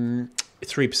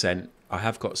 3%. I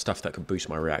have got stuff that can boost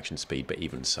my reaction speed, but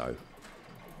even so.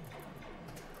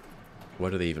 Why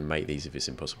do they even make these if it's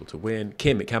impossible to win?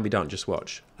 Kim, it can be done, just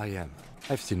watch. I am.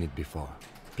 I've seen it before.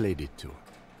 Played it too.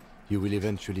 You will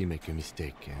eventually make a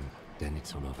mistake and then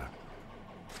it's all over.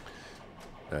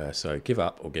 So give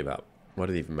up or give up. Why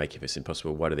do they even make it if it's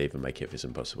impossible? Why do they even make it if it's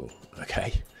impossible?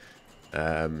 Okay.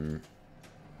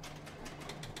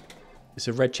 It's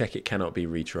a red check, it cannot be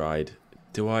retried.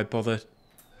 Do I bother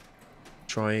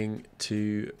trying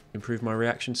to improve my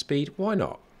reaction speed? Why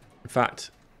not? In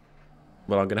fact,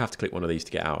 well, I'm going to have to click one of these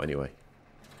to get out anyway.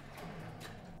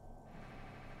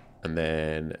 And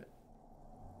then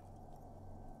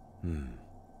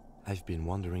I've been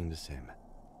wondering the same.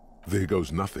 There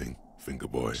goes nothing, finger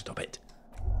boy. Stop it.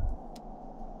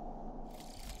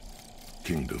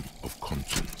 Kingdom of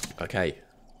Conscience. Okay.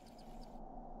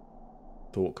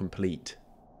 Thought complete.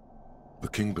 The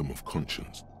Kingdom of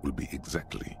Conscience will be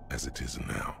exactly as it is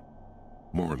now.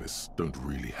 Moralists don't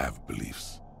really have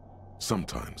beliefs.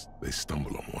 Sometimes they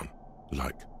stumble on one,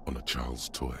 like on a child's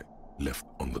toy left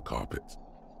on the carpet.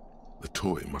 The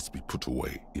toy must be put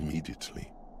away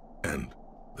immediately, and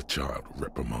the child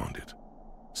reprimanded.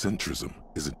 Centrism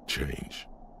isn't change,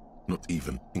 not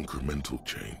even incremental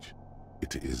change.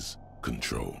 It is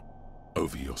control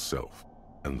over yourself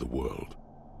and the world.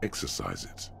 Exercise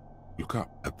it. Look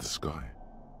up at the sky,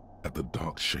 at the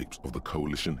dark shapes of the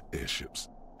coalition airships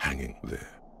hanging there.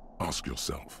 Ask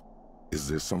yourself, is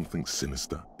there something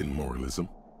sinister in moralism?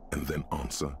 And then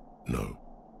answer, no.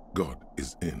 God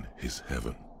is in his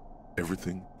heaven.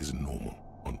 Everything is normal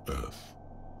on earth.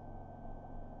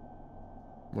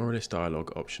 Moralist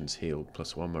dialogue options healed,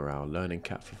 +1 morale, learning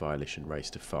cat for violation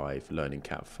raised to 5, learning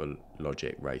cat for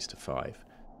logic raised to 5.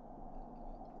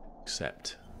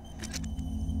 Accept.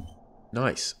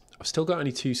 Nice. I've still got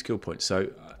only 2 skill points, so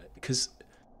because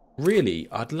really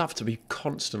I'd love to be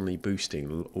constantly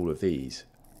boosting all of these,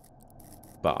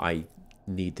 but I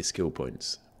need the skill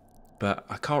points. But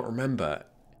I can't remember.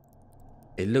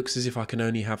 It looks as if I can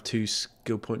only have 2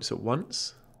 skill points at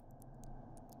once.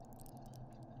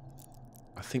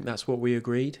 I think that's what we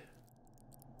agreed.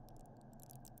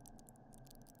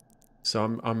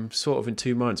 So I'm sort of in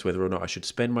 2 minds whether or not I should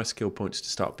spend my skill points to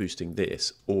start boosting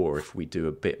this, or if we do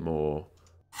a bit more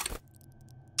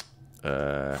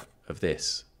of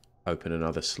this, open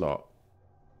another slot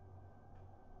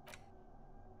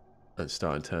and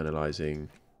start internalizing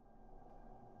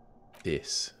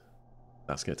this.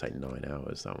 That's going to take 9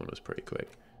 hours. That one was pretty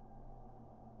quick.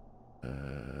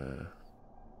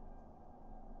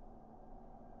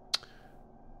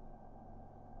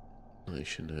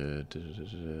 Nation.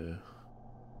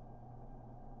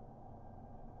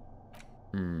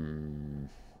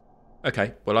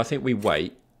 Okay, well I think we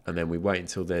wait, and then we wait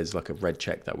until there's like a red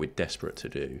check that we're desperate to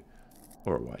do,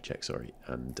 or a white check, sorry,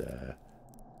 and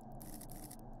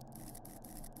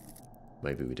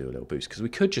maybe we do a little boost, because we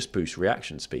could just boost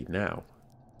reaction speed now,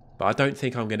 but I don't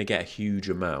think I'm going to get a huge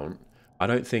amount. I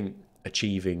don't think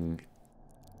achieving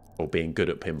or being good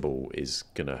at pinball is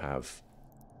going to have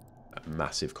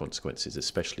massive consequences,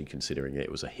 especially considering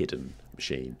it was a hidden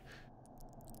machine.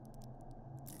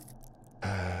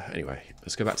 Anyway,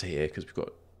 let's go back to here, because we've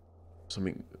got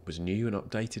something that was new and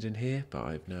updated in here, but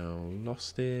I've now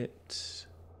lost it.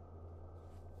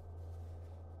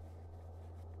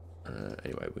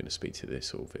 Anyway, we're going to speak to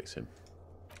this or fix him.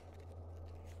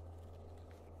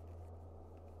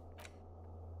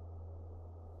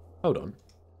 Hold on.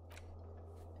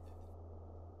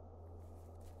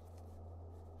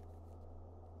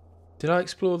 Did I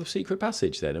explore the secret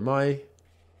passage then? Am I...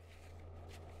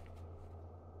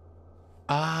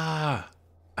 Ah!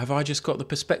 Have I just got the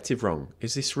perspective wrong?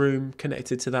 Is this room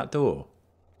connected to that door?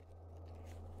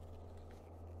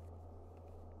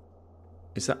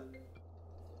 Is that...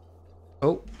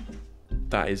 Oh!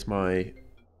 That is my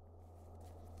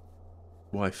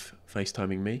wife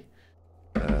FaceTiming me.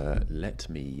 Let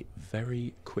me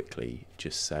very quickly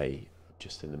just say,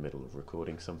 just in the middle of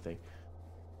recording something.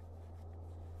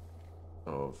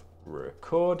 Ah,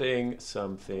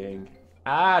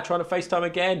 trying to FaceTime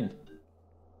again.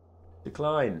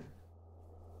 Decline.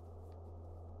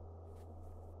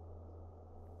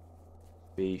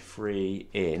 Be free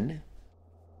in.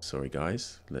 Sorry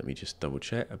guys, let me just double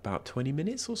check. About 20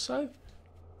 minutes or so?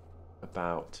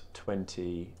 About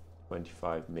 20,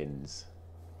 25 mins.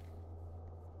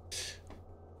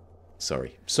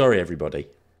 Sorry everybody.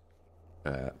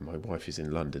 My wife is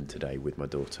in London today with my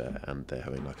daughter, and they're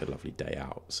having like a lovely day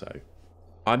out, so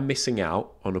I'm missing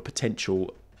out on a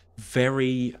potential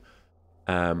very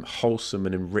wholesome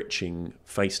and enriching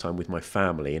FaceTime with my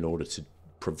family in order to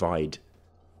provide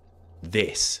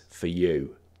this for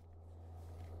you.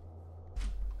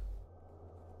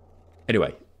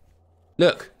 Anyway,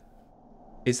 look,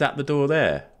 is that the door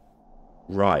there?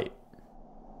 Right.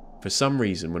 For some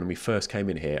reason, when we first came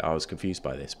in here, I was confused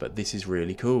by this, but this is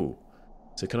really cool.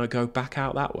 So can I go back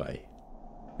out that way?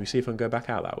 Can we see if I can go back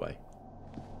out that way?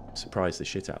 Surprise the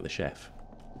shit out of the chef.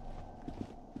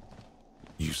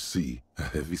 You see a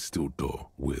heavy steel door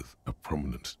with a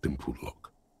prominent dimple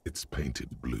lock. It's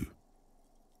painted blue.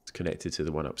 It's connected to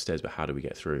the one upstairs, but how do we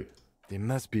get through? There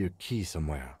must be a key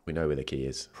somewhere. We know where the key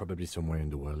is. Probably somewhere in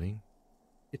the whirling.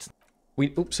 It's...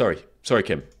 Oops, sorry,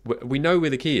 Kim. We know where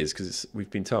the key is because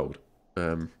we've been told.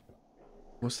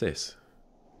 What's this?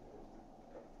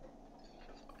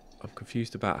 I'm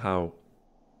confused about how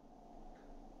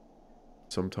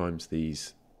sometimes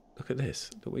these... Look at this.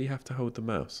 Look where you have to hold the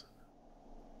mouse.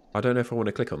 I don't know if I want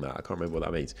to click on that. I can't remember what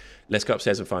that means. Let's go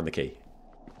upstairs and find the key.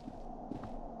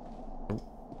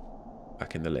 Oh,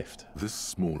 back in the lift. This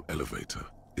small elevator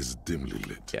is dimly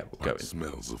lit. Yeah, we'll go in.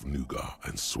 Smells of nougat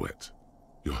and sweat.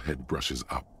 Your head brushes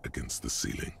up against the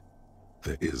ceiling.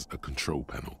 There is a control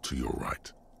panel to your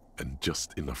right, and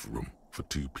just enough room for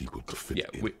 2 people to fit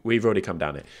in. We've already come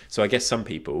down it. So I guess some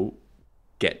people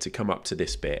get to come up to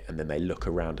this bit and then they look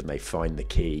around and they find the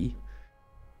key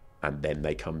and then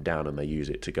they come down and they use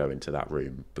it to go into that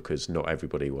room, because not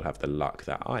everybody will have the luck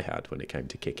that I had when it came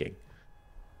to kicking.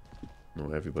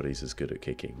 Not everybody's as good at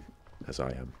kicking as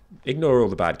I am. Ignore all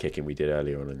the bad kicking we did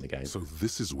earlier on in the game. So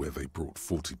this is where they brought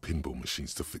 40 pinball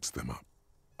machines to fix them up.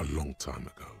 A long time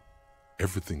ago.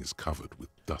 Everything is covered with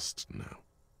dust now.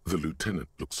 The lieutenant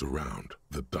looks around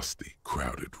the dusty,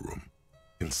 crowded room,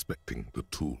 inspecting the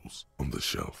tools on the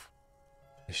shelf.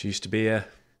 This used to be a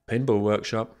pinball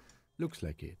workshop. Looks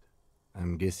like it.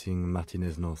 I'm guessing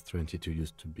Martinez North 22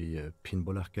 used to be a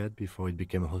pinball arcade before it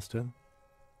became a hostel.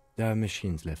 There are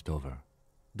machines left over.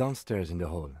 Downstairs in the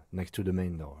hall, next to the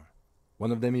main door.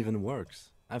 One of them even works.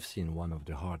 I've seen one of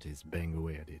the hearties bang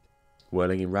away at it.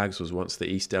 Whirling in Rags was once the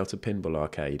East Delta Pinball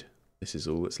Arcade. This is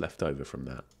all that's left over from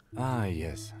that. Ah,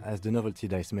 yes, as the novelty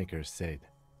dice makers said.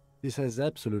 This has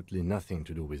absolutely nothing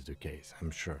to do with the case,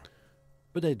 I'm sure.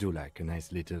 But I do like a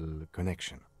nice little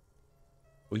connection.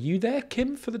 Were you there,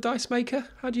 Kim, for the Dice Maker?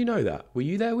 How do you know that? Were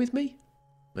you there with me?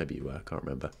 Maybe you were, I can't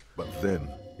remember. But then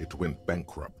it went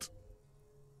bankrupt.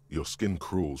 Your skin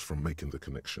crawls from making the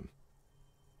connection.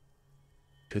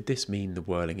 Could this mean the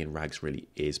Whirling in Rags really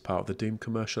is part of the Doom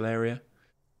commercial area?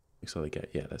 Looks like they get,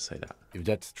 yeah, let's say that. If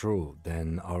that's true,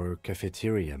 then our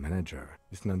cafeteria manager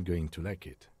is not going to like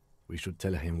it. We should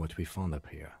tell him what we found up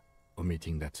here,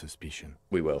 omitting that suspicion.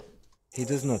 We will. He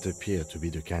does not appear to be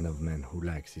the kind of man who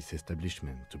likes his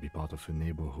establishment to be part of a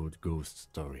neighborhood ghost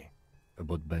story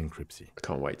about bankruptcy. I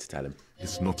can't wait to tell him.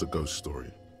 It's not a ghost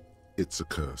story. It's a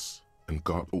curse, and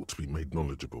Gart ought to be made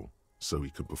knowledgeable so he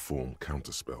can perform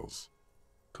counterspells.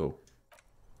 Cool.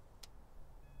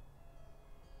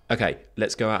 Okay,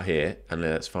 let's go out here and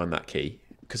let's find that key.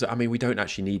 Because, I mean, we don't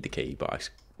actually need the key, but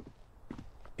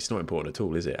it's not important at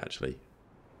all, is it, actually?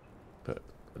 But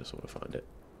I just want to find it.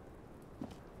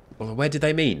 Well, where did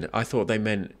they mean? I thought they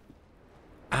meant...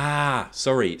 Ah,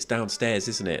 sorry, it's downstairs,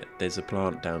 isn't it? There's a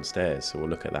plant downstairs, so we'll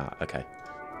look at that. Okay.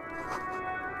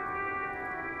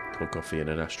 Cold coffee in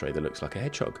an ashtray that looks like a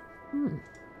hedgehog.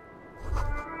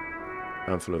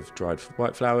 Handful of dried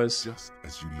white flowers. Just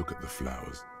as you look at the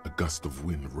flowers, a gust of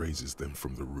wind raises them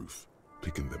from the roof,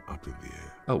 picking them up in the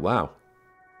air. Oh, wow.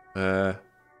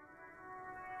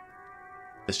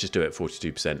 Let's just do it at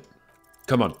 42%.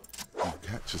 Come on. You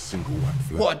catch a single white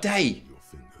flower. What a day! With your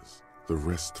fingers. The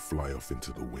rest fly off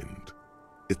into the wind.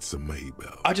 It's a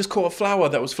Maybell. I just caught a flower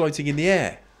that was floating in the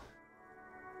air.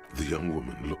 The young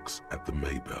woman looks at the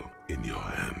Maybell in your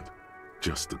hand.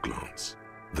 Just a glance.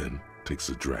 Then takes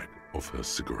a drag of her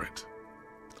cigarette.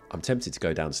 I'm tempted to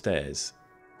go downstairs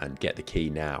and get the key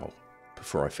now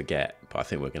before I forget, but I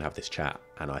think we're going to have this chat,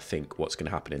 and I think what's going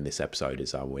to happen in this episode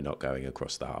is we're not going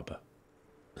across the harbour.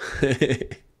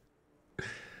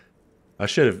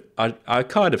 I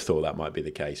kind of thought that might be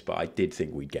the case, but I did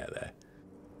think we'd get there.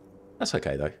 That's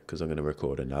okay though, because I'm going to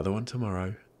record another one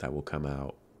tomorrow that will come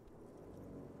out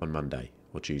on Monday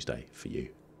or Tuesday for you.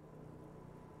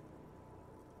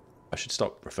 I should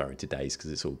stop referring to days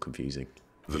because it's all confusing.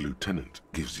 The lieutenant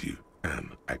gives you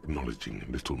an acknowledging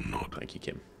little nod. Thank you,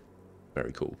 Kim.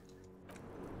 Very cool.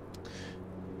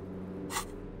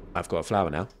 I've got a flower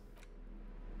now.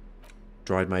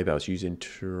 Dried Maybells. Use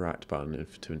interact button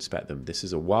to inspect them. This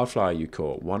is a wildflower you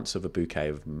caught once of a bouquet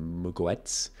of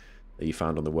mugwets that you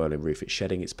found on the whirling roof. It's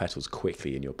shedding its petals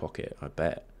quickly in your pocket, I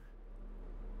bet.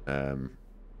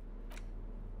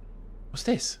 What's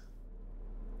this?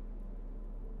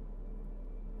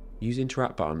 Use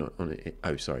interact button on it.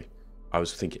 Oh, sorry. I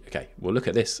was thinking, okay, well, look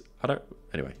at this.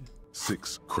 Anyway.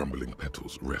 6 crumbling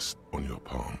petals rest on your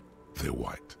palm. They're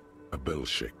white, a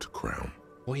bell-shaped crown.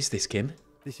 What is this, Kim?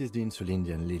 This is the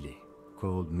Insulindian lily,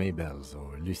 called Maybells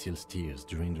or Lucille's tears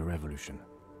during the Revolution.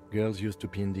 Girls used to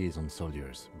pin these on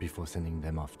soldiers before sending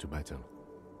them off to battle.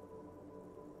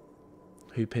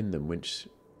 Who pinned them? Which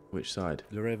side?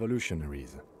 The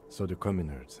revolutionaries, so the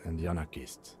communards and the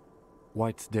anarchists.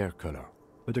 White's their color,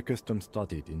 but the custom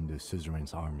started in the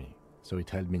suzerain's army, so it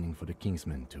held meaning for the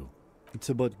kingsmen too. It's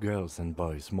about girls and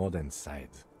boys more than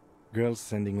sides. Girls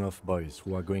sending off boys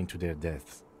who are going to their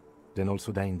deaths, then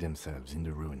also dying themselves in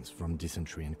the ruins from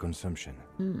dysentery and consumption.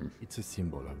 It's a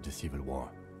symbol of the Civil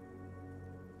War.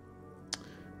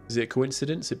 Is it a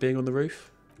coincidence, it being on the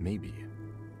roof? Maybe.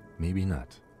 Maybe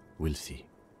not. We'll see.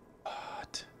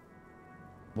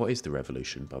 What is the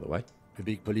revolution, by the way? A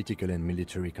big political and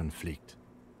military conflict.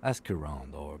 Ask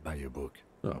around or buy a book.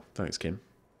 Oh, thanks, Kim.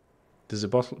 Does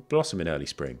it blossom in early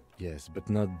spring? Yes, but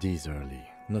not this early.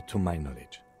 Not to my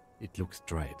knowledge. It looks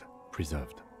dried,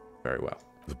 preserved. Very well.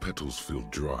 The petals feel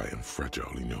dry and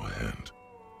fragile in your hand.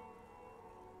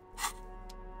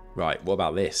 Right, what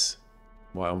about this?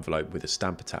 White envelope with a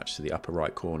stamp attached to the upper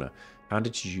right corner.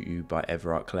 Handed to you by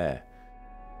Everard Clare.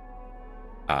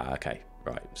 Ah, okay.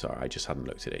 Right, sorry, I just hadn't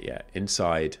looked at it yet.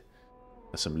 Inside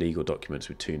are some legal documents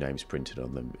with 2 names printed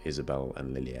on them, Isabel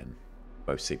and Lillian.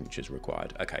 Both signatures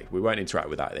required. Okay, we won't interact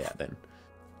with that yet then.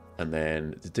 And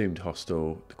then the Doomed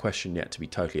Hostel. The question yet to be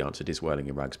totally answered, is Whirling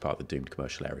in Rags part of the Doomed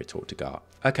commercial area? Talk to Gart.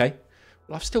 Okay,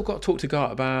 well, I've still got to talk to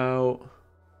Gart about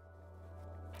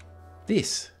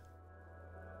this.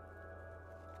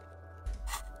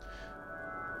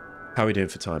 How are we doing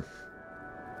for time?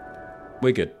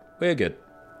 We're good. We're good.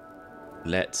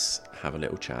 Let's have a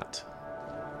little chat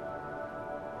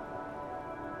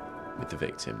with the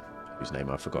victim, whose name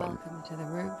I've forgotten. Welcome to the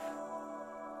roof.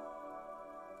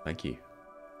 Thank you.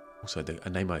 Also, a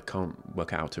name I can't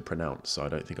work out how to pronounce, so I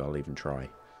don't think I'll even try.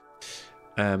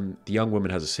 The young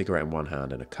woman has a cigarette in one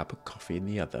hand and a cup of coffee in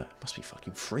the other. It must be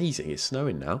fucking freezing. It's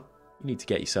snowing now. You need to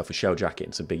get yourself a shell jacket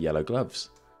and some big yellow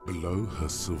gloves. Below her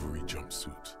silvery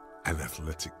jumpsuit, an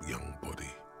athletic young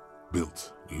body,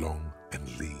 built long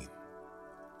and lean.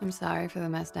 I'm sorry for the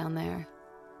mess down there.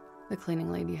 The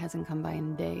cleaning lady hasn't come by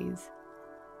in days.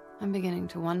 I'm beginning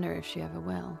to wonder if she ever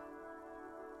will.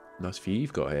 Nice view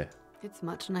you've got here. It's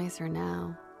much nicer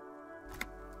now.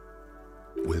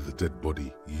 Where the dead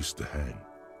body used to hang,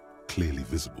 clearly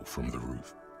visible from the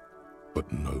roof,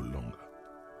 but no longer.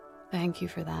 Thank you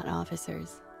for that,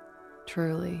 officers.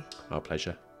 Truly. Our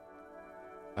pleasure.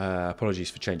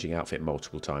 Apologies for changing outfit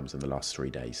multiple times in the last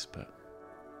 3 days, but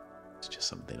it's just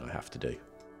something I have to do.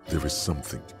 There is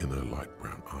something in her light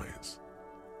brown eyes,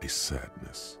 a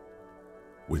sadness,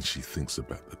 when she thinks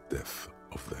about the death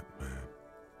of that man.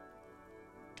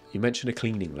 You mentioned a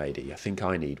cleaning lady. I think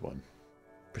I need one.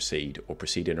 Proceed, or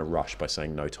proceed in a rush by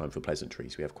saying no time for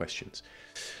pleasantries. We have questions.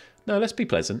 No, let's be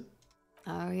pleasant.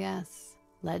 Oh, yes.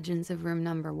 Legends of room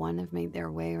number 1 have made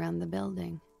their way around the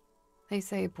building. They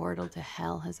say a portal to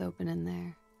hell has opened in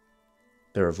there.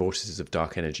 There are voices of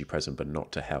dark energy present, but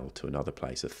not to hell, to another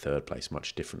place, a third place,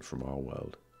 much different from our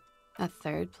world. A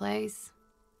third place?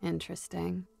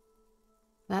 Interesting.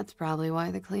 That's probably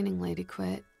why the cleaning lady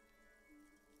quit.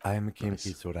 I'm Kim Nice.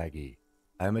 Kitsuragi.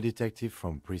 I'm a detective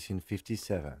from Precinct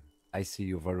 57. I see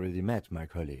you've already met my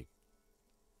colleague.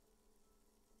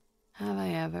 Have I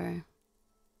ever?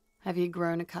 Have you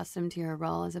grown accustomed to your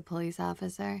role as a police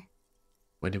officer?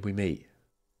 When did we meet?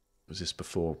 Was this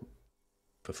before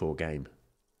game?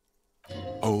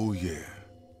 Oh yeah,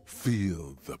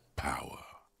 feel the power.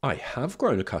 I have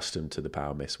grown accustomed to the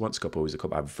power, miss. Once cop, always a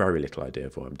cop. I have very little idea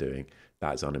of what I'm doing.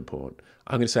 That is unimportant.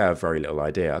 I'm going to say I have very little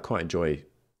idea. I quite enjoy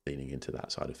leaning into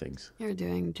that side of things. You're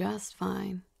doing just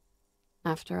fine.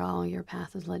 After all, your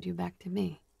path has led you back to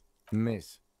me.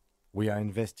 Miss, we are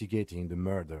investigating the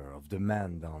murder of the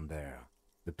man down there.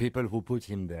 The people who put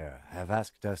him there have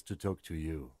asked us to talk to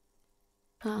you.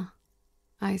 Huh.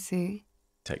 I see.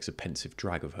 Takes a pensive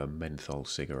drag of her menthol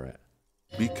cigarette.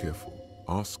 Be careful.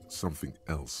 Ask something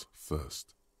else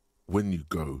first. When you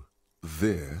go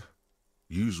there,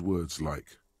 use words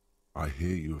like, I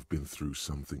hear you have been through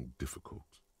something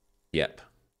difficult. Yep.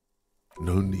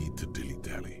 No need to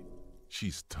dilly-dally.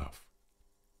 She's tough.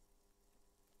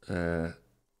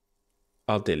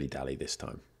 I'll dilly-dally this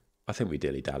time. I think we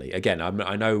dilly-dally. Again,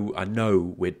 I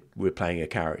know we're playing a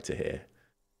character here.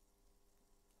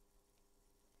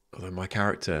 Although my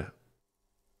character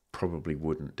probably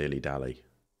wouldn't dilly-dally.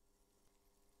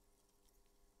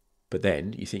 But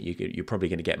then you think you're probably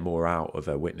going to get more out of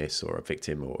a witness or a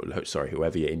victim or, sorry,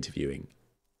 whoever you're interviewing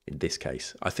in this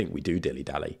case. I think we do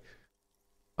dilly-dally.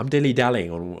 I'm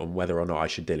dilly-dallying on whether or not I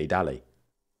should dilly-dally.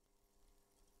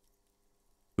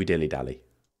 We dilly-dally.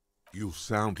 You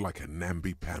sound like a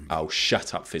namby-pamby. Oh,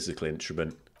 shut up, physical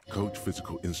instrument. Coach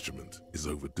Physical Instrument is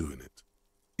overdoing it,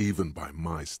 even by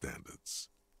my standards.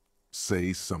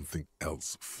 Say something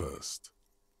else first.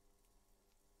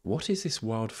 What is this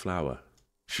wild flower?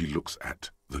 She looks at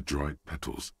the dried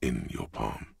petals in your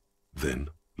palm, then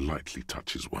lightly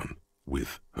touches one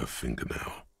with her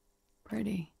fingernail.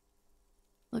 Pretty.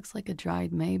 Looks like a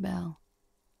dried maybell.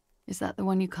 Is that the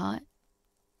one you caught?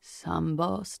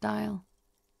 Sambo style?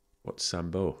 What's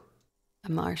Sambo?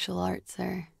 A martial art,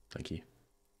 sir. Thank you.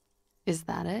 Is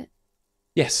that it?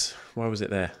 Yes. Why was it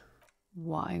there?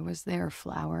 Why was there a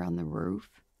flower on the roof?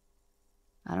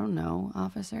 I don't know,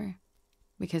 officer.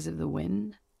 Because of the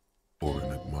wind? Or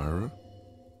an admirer?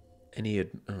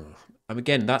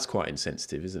 Again, that's quite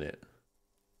insensitive, isn't it?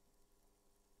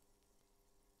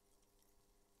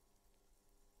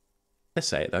 Let's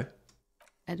say it, though.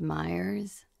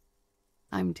 Admirers?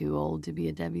 I'm too old to be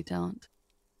a debutante.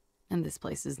 And this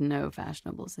place is no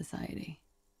fashionable society.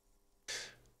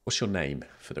 What's your name,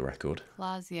 for the record?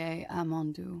 Clausier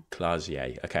Amandou.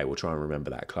 Clausier. Okay, we'll try and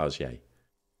remember that. Clausier.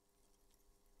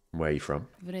 Where are you from?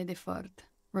 Vredefort,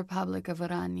 Republic of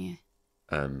Oranje.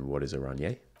 And what is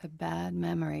Oranje? A bad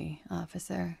memory,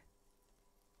 officer.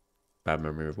 Bad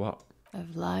memory of what?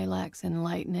 Of lilacs and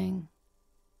lightning.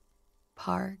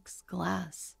 Parks,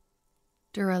 glass,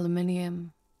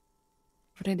 duraluminium.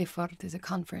 Vredefort is a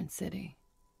conference city.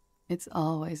 It's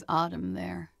always autumn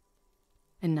there.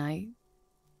 A night.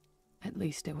 At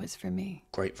least it was for me.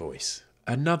 Great voice.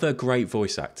 Another great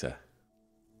voice actor.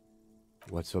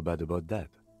 What's so bad about that?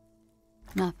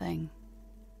 Nothing.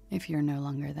 If you're no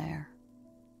longer there.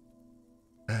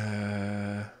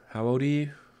 How old are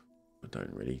you? I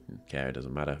don't really care, it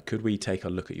doesn't matter. Could we take a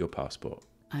look at your passport?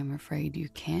 I'm afraid you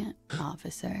can't,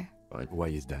 officer. Fine. Why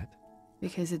is that?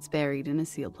 Because it's buried in a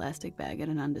sealed plastic bag at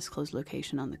an undisclosed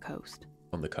location on the coast.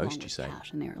 On the Along coast, you with say?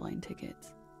 Cash and airline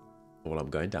tickets. Well, I'm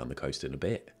going down the coast in a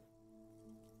bit.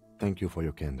 Thank you for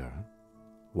your candor.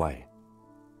 Why?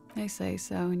 They say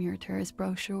so in your tourist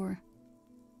brochure.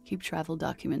 Keep travel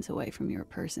documents away from your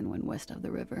person when west of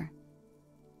the river.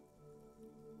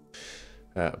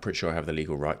 I'm pretty sure I have the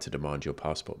legal right to demand your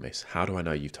passport, miss. How do I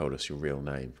know you've told us your real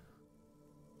name?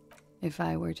 If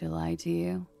I were to lie to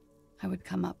you, I would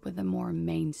come up with a more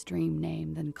mainstream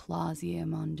name than Clausier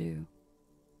Amandou.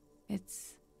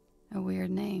 It's a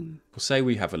weird name. We'll say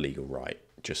we have a legal right,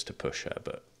 just to push her,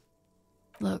 but...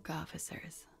 Look,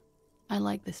 officers, I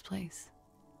like this place,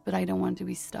 but I don't want to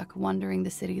be stuck wandering the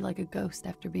city like a ghost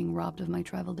after being robbed of my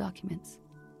travel documents.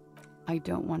 I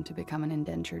don't want to become an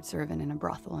indentured servant in a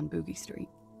brothel on Boogie Street,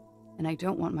 and I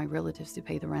don't want my relatives to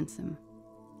pay the ransom.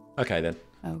 Okay, then.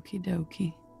 Okie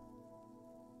dokie.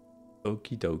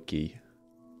 Okie dokie.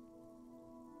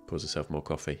 Pours herself more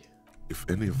coffee. If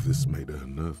any of this made her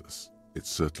nervous, it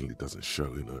certainly doesn't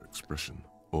show in her expression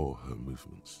or her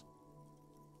movements.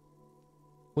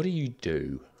 What do you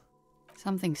do?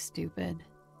 Something stupid.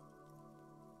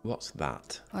 What's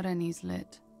that? Oranese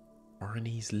lit.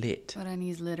 Oranese lit.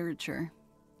 Oranese literature.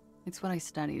 It's what I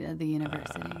studied at the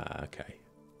university. Okay.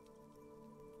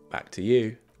 Back to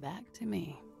you. Back to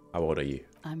me. How old are you?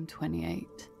 I'm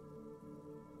 28.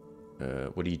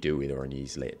 What do you do with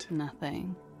Oranese lit?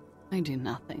 Nothing. I do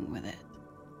nothing with it.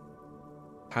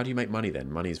 How do you make money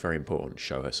then? Money is very important.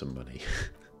 Show her some money.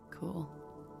 Cool.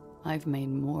 I've made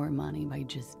more money by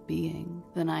just being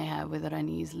than I have with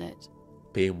Oranese lit.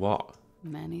 Being what?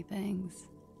 Many things.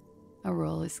 A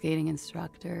roller skating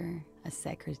instructor, a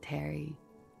secretary,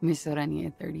 Miss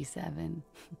Oranje 37.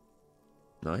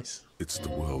 Nice. It's the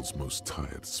world's most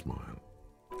tired smile.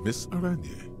 Miss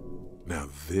Oranje, now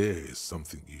there is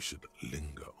something you should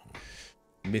linger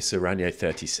on. Miss Oranje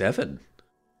 37?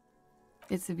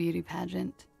 It's a beauty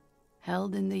pageant,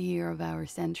 held in the year of our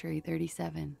century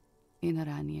 37, in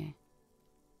Oranje.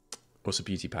 What's a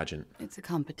beauty pageant? It's a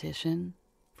competition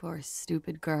for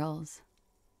stupid girls.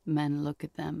 Men look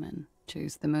at them and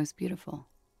choose the most beautiful.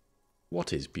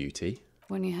 What is beauty?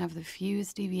 When you have the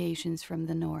fewest deviations from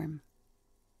the norm.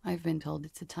 I've been told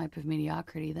it's a type of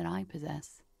mediocrity that I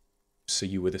possess. So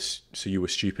you were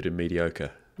stupid and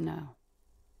mediocre? No.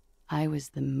 I was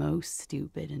the most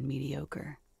stupid and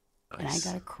mediocre. Nice. And I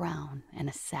got a crown and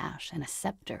a sash and a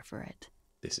scepter for it.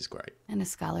 This is great. And a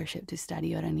scholarship to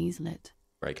study Oranese lit.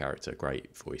 Great character,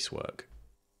 great voice work.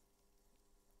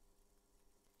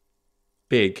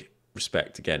 Big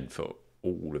respect again for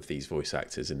all of these voice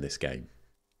actors in this game.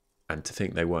 And to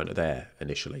think they weren't there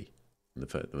initially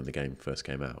when the game first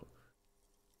came out.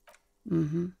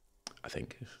 Mm-hmm. I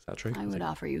think. Is that true? I would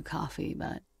offer you coffee,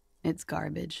 but it's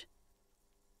garbage.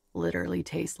 Literally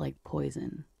tastes like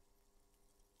poison.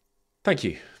 Thank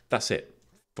you. That's it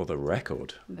for the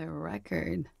record. The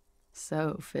record.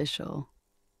 So official.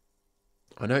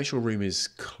 I notice your room is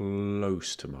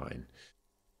close to mine.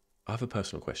 I have a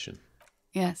personal question.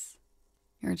 Yes.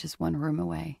 You're just one room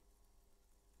away.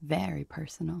 Very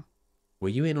personal. Were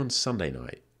you in on Sunday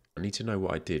night? I need to know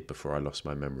what I did before I lost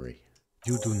my memory.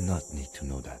 You do not need to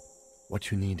know that.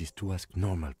 What you need is to ask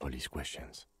normal police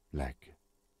questions, like...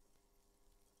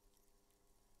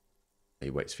 He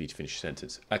waits for you to finish your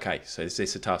sentence. Okay, so is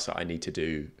this a task that I need to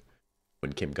do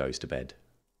when Kim goes to bed?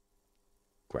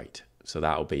 Great. So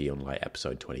that'll be on like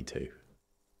episode 22.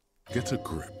 Get a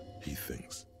grip, he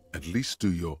thinks. At least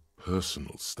do your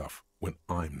personal stuff when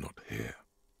I'm not here.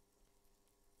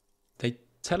 They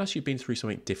tell us you've been through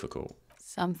something difficult.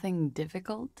 Something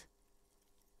difficult?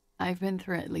 I've been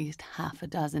through at least half a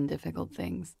dozen difficult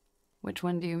things. Which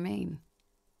one do you mean?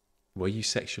 Were you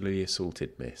sexually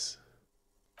assaulted, miss?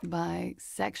 By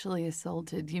sexually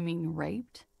assaulted, you mean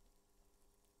raped?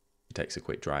 He takes a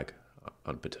quick drag,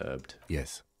 unperturbed.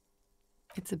 Yes.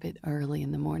 It's a bit early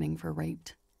in the morning for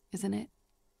raped, isn't it?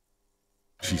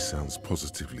 She sounds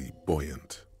positively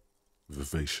buoyant,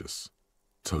 vivacious,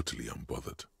 totally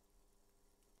unbothered.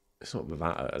 It's not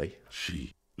that early.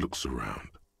 She looks around.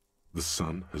 The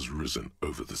sun has risen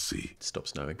over the sea. It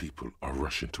stops snowing. People are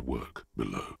rushing to work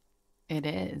below. It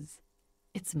is.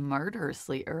 It's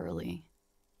murderously early.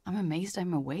 I'm amazed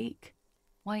I'm awake.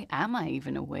 Why am I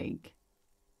even awake?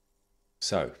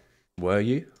 So, were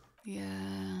you?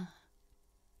 Yeah.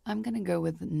 I'm gonna go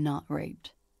with not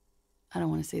raped. I don't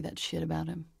want to say that shit about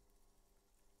him.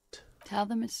 Tell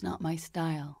them it's not my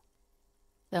style.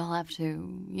 They'll have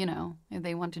to, you know, if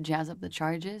they want to jazz up the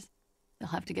charges, they'll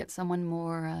have to get someone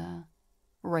more,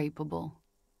 rapeable.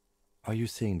 Are you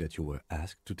saying that you were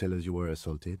asked to tell us you were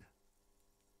assaulted?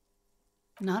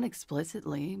 Not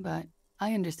explicitly, but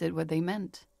I understood what they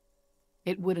meant.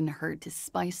 It wouldn't hurt to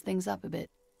spice things up a bit.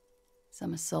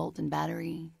 Some assault and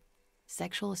battery.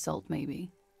 Sexual assault,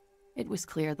 maybe. It was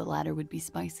clear the latter would be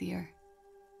spicier.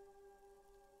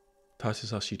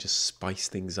 Titus asked you to spice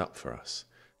things up for us.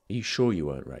 Are you sure you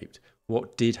weren't raped?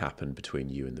 What did happen between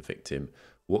you and the victim?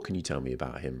 What can you tell me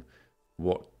about him?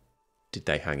 What did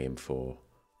they hang him for?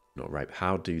 Not rape.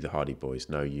 How do the Hardy Boys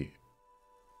know you?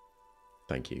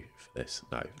 Thank you for this.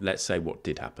 No, let's say what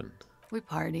did happen. We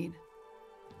partied.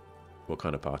 What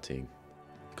kind of partying?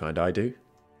 The kind I do?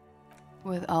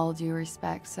 With all due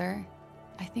respect, sir,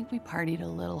 I think we partied a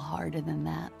little harder than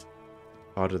that.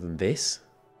 Harder than this?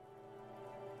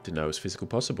 Didn't know it was physically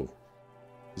possible.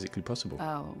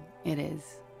 Oh, it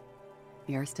is.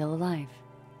 You're still alive.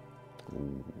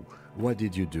 Ooh. What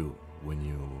did you do when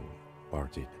you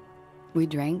partied? We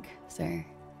drank, sir.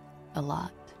 A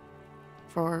lot.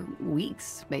 For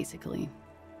weeks, basically.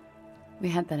 We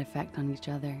had that effect on each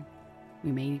other.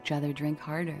 We made each other drink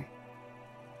harder.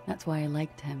 That's why I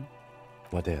liked him.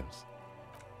 What else?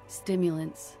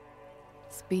 Stimulants.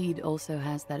 Speed also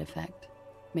has that effect,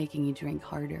 making you drink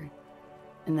harder.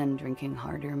 And then drinking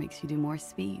harder makes you do more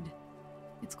speed.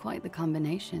 It's quite the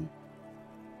combination.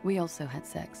 We also had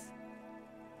sex.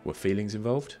 Were feelings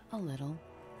involved? A little.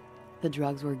 The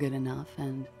drugs were good enough,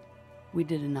 and we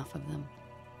did enough of them.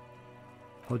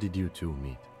 How did you two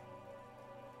meet?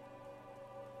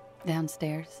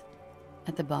 Downstairs,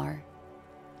 at the bar.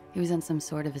 He was on some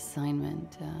sort of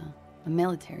assignment, a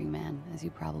military man, as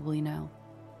you probably know.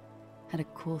 Had a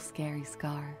cool, scary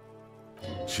scar.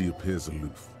 She appears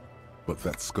aloof, but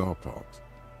that scar part,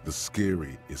 the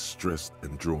scary, is stressed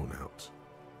and drawn out.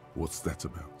 What's that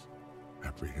about?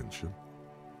 Apprehension?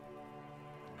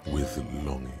 With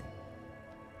longing.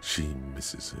 She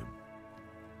misses him.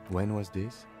 When was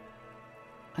this?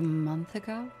 A month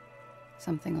ago?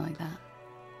 Something like that.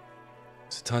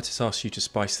 So Titus asked you to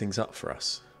spice things up for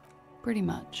us. Pretty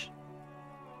much.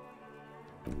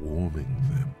 Warming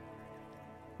them.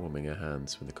 Warming her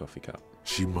hands with a coffee cup.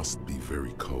 She must be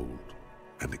very cold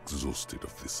and exhausted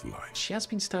of this life. She has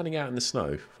been standing out in the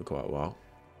snow for quite a while.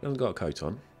 She hasn't got a coat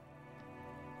on.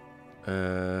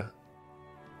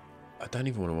 I don't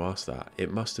even want to ask that.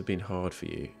 It must have been hard for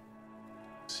you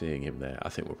seeing him there. I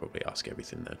think we'll probably ask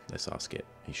everything then. Let's ask it.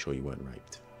 Are you sure you weren't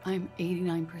raped? I'm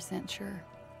 89% sure.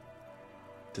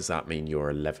 Does that mean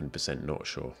you're 11% not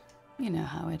sure? You know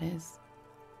how it is.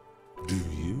 Do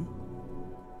you?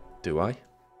 Do I?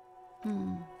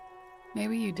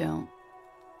 Maybe you don't.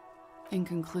 In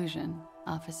conclusion,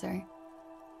 officer,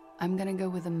 I'm gonna go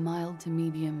with a mild to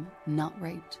medium not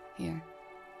raped here.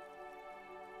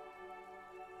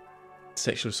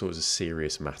 Sexual assault is a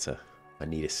serious matter. I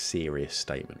need a serious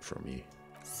statement from you.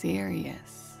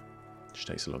 Serious. She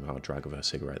takes a long hard drag of her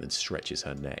cigarette, then stretches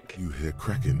her neck. You hear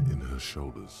cracking in her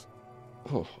shoulders.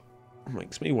 Oh,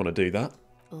 makes me want to do that.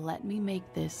 Let me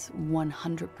make this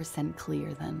 100%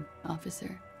 clear then,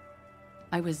 officer.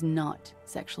 I was not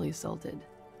sexually assaulted.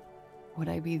 Would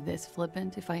I be this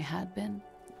flippant if I had been?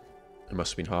 It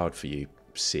must have been hard for you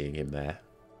seeing him there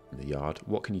in the yard.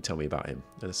 What can you tell me about him?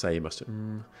 Let's say you must have...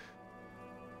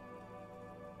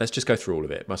 Let's just go through all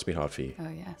of it. It must have been hard for you. Oh,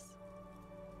 yes.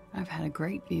 I've had a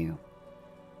great view.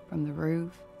 From the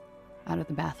roof, out of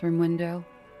the bathroom window,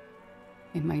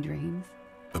 in my dreams.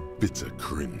 A bitter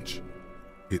cringe.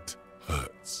 It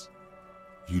hurts.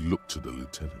 You look to the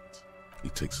lieutenant. He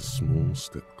takes a small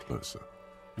step closer.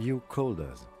 You called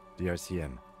us, the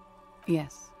RCM.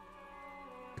 Yes,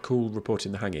 The call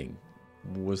reporting the hanging,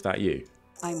 was that you?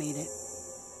 I made it.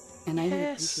 And I would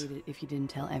Yes. appreciate it if you didn't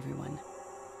tell everyone.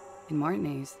 In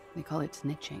Martinez, they call it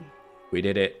snitching. We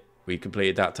did it. We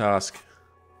completed that task.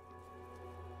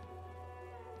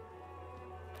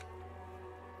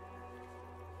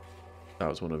 That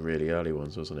was one of the really early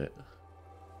ones, wasn't it?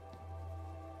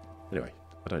 Anyway,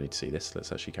 I don't need to see this.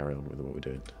 Let's actually carry on with what we're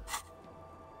doing.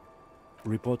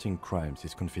 Reporting crimes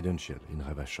is confidential in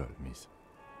Ravachol, miss.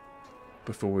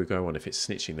 Before we go on, if it's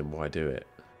snitching, then why do it?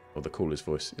 Or the caller's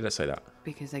voice. Let's say that.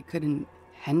 Because I couldn't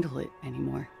handle it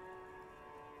anymore.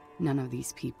 None of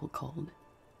these people called.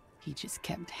 He just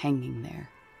kept hanging there.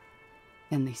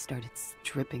 Then they started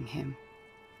stripping him.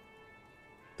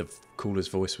 The caller's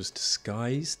voice was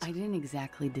disguised? I didn't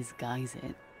exactly disguise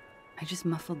it. I just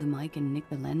muffled the mic and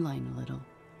nicked the landline a little.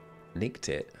 Nicked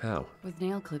it? How? With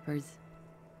nail clippers.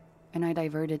 And I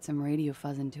diverted some radio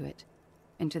fuzz into it.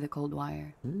 Into the cold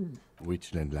wire.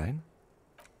 Which landline?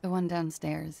 The one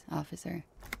downstairs, officer.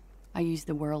 I used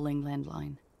the whirling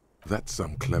landline. That's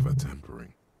some clever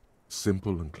tampering.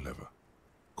 Simple and clever.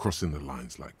 Crossing the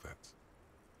lines like that.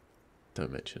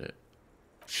 Don't mention it.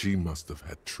 She must have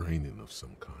had training of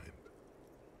some kind.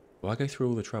 Why go through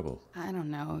all the trouble? I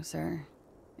don't know, sir.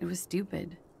 It was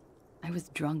stupid. I was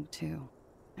drunk, too.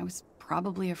 I was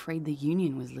probably afraid the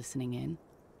union was listening in.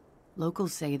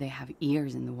 Locals say they have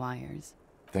ears in the wires.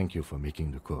 Thank you for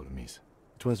making the call, miss.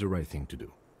 It was the right thing to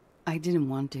do. I didn't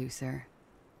want to, sir.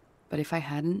 But if I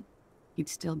hadn't, he'd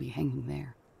still be hanging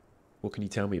there. What can you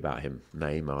tell me about him?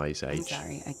 Name, eyes, age? I'm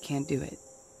sorry, I can't do it.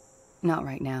 Not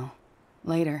right now.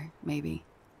 Later, maybe.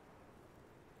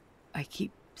 I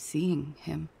keep seeing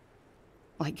him.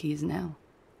 Like he is now.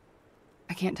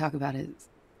 I can't talk about his...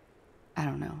 I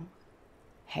don't know.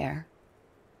 Hair.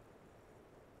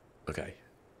 Okay,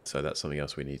 so that's something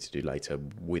else we need to do later,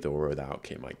 with or without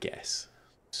Kim, I guess.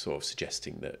 Sort of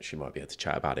suggesting that she might be able to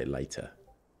chat about it later.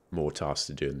 More tasks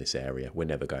to do in this area. We're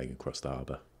never going across the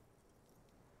harbour.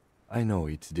 I know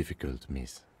it's difficult,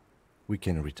 miss. We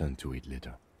can return to it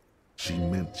later. She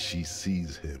meant she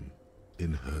sees him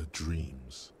in her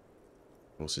dreams.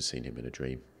 I've also seen him in a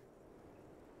dream.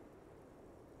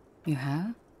 You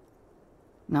have?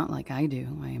 Not like I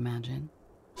do, I imagine.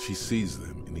 She sees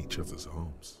them in each other's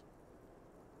arms.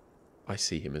 I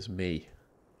see him as me.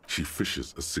 She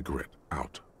fishes a cigarette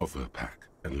out of her pack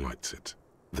and lights it,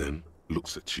 then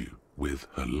looks at you with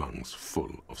her lungs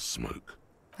full of smoke.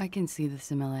 I can see the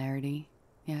similarity,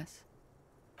 yes.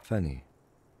 Funny.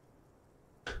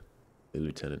 The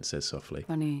lieutenant says softly.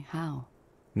 Funny how?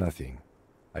 Nothing.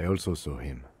 I also saw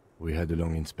him. We had a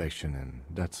long inspection and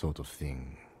that sort of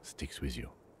thing sticks with you.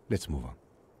 Let's move on.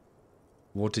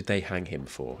 What did they hang him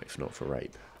for, if not for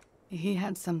rape? He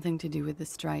had something to do with the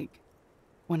strike.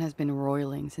 One has been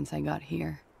roiling since I got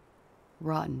here.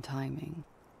 Rotten timing.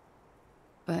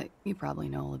 But you probably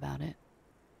know all about it.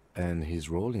 And his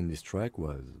role in this strike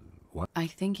was what? I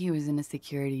think he was in a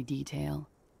security detail.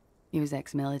 He was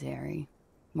ex-military,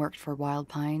 worked for Wild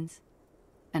Pines,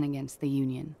 and against the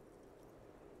Union.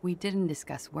 We didn't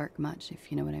discuss work much, if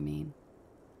you know what I mean.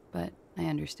 But I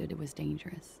understood it was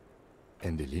dangerous.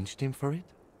 And they lynched him for it?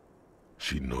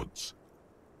 She nods.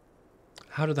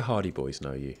 How do the Hardy Boys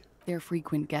know you? They're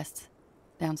frequent guests.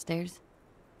 Downstairs,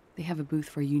 they have a booth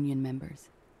for Union members.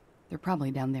 They're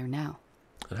probably down there now.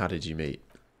 And how did you meet?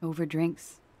 Over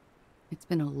drinks. It's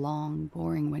been a long,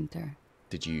 boring winter.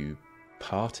 Did you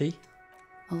party?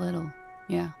 A little,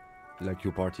 yeah. Like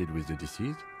you partied with the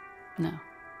deceased? No,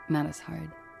 not as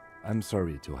hard. I'm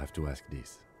sorry to have to ask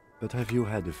this, but have you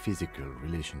had a physical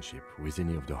relationship with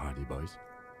any of the Hardy Boys?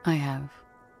 I have.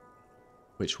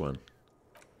 Which one?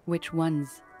 Which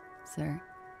ones, sir?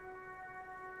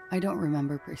 I don't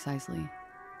remember precisely.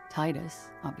 Titus,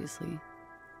 obviously.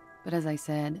 But as I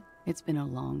said, it's been a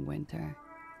long winter.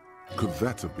 Could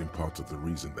that have been part of the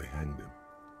reason they hanged him?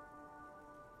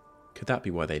 Could that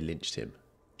be why they lynched him?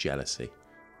 Jealousy.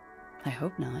 I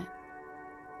hope not.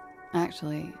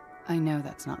 Actually, I know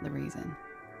that's not the reason.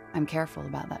 I'm careful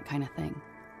about that kind of thing.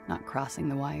 Not crossing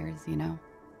the wires, you know?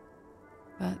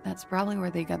 But that's probably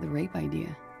where they got the rape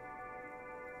idea.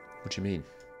 What do you mean?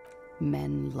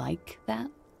 Men like that?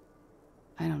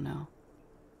 I don't know.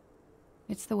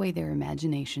 It's the way their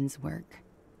imaginations work.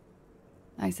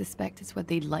 I suspect it's what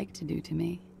they'd like to do to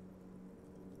me.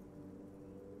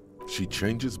 She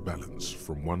changes balance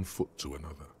from one foot to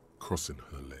another, crossing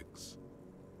her legs.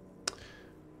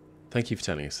 Thank you for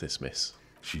telling us this, miss.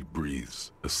 She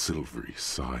breathes a silvery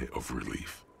sigh of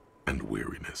relief and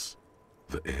weariness.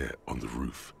 The air on the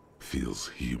roof feels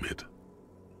humid.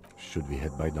 Should we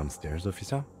head by downstairs,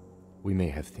 officer? We may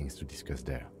have things to discuss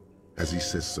there. As he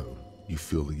says so, you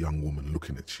feel the young woman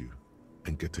looking at you,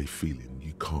 and get a feeling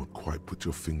you can't quite put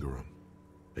your finger on.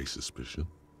 A suspicion?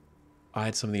 I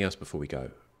had something else before we go.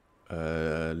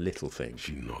 A little thing.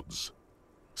 She nods.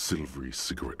 Silvery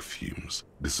cigarette fumes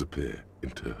disappear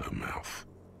into her mouth.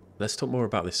 Let's talk more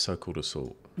about this so-called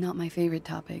assault. Not my favorite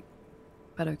topic,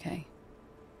 but okay.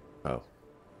 Oh.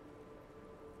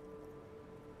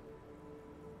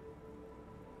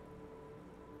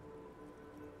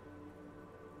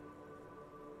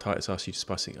 Titus asked you to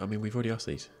spice it. I mean, we've already asked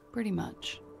these. Pretty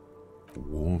much.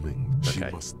 Warming. She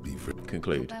Okay. must be very...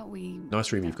 Conclude. How about we...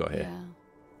 Nice room you've got here. Yeah.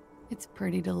 It's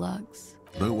pretty deluxe.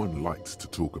 No one likes to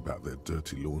talk about their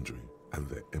dirty laundry and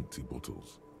their empty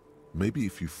bottles. Maybe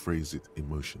if you phrase it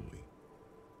emotionally.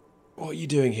 What are you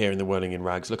doing here in the whirling in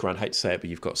rags? Look around, hate to say it, but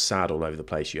you've got sand all over the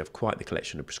place. You have quite the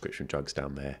collection of prescription drugs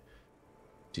down there.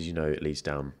 Did you know it leads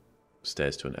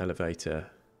downstairs to an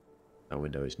elevator? Our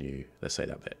window is new. Let's say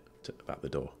that bit about the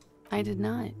door. I did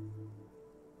not.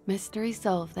 Mystery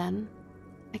solved then.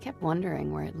 I kept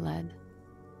wondering where it led.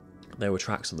 There were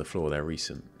tracks on the floor. They're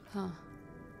recent. Huh.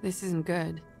 This isn't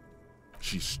good.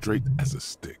 She's straight as a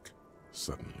stick,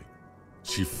 suddenly.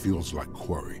 She feels like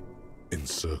quarry,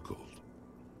 encircled.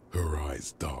 Her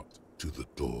eyes dart to the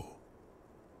door.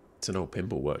 It's an old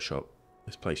pinball workshop.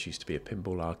 This place used to be a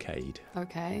pinball arcade.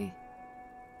 Okay.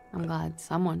 I'm glad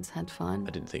someone's had fun.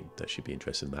 I didn't think that she'd be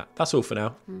interested in that. That's all for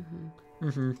now.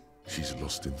 She's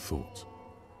lost in thought.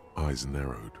 Eyes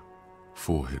narrowed,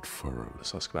 forehead furrowed.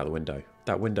 Let's ask about the window.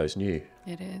 That window's new.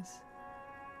 It is.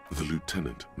 The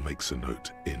lieutenant makes a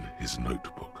note in his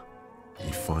notebook.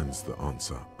 He finds the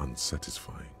answer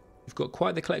unsatisfying. You've got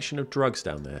quite the collection of drugs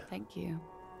down there. Thank you.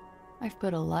 I've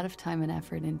put a lot of time and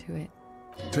effort into it.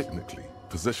 Technically,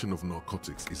 possession of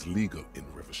narcotics is legal in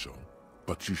Revachol,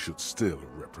 but you should still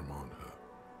reprimand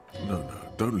her. No,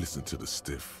 don't listen to the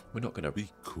stiff. We're not going to Be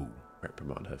cool.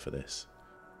 reprimand her for this.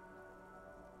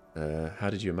 How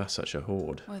did you amass such a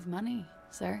hoard? With money,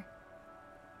 sir.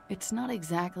 It's not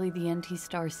exactly the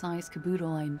NT-star size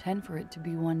caboodle I intend for it to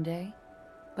be one day,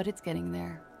 but it's getting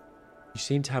there. You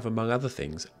seem to have, among other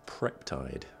things,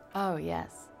 Preptide. Oh,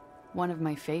 yes. One of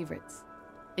my favorites.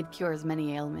 It cures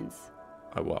many ailments.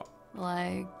 Oh, what?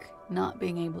 Like not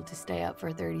being able to stay up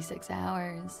for 36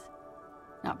 hours,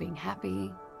 not being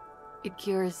happy. It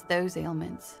cures those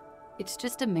ailments. It's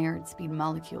just a mirrored speed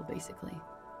molecule, basically.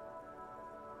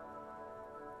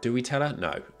 Do we tell her?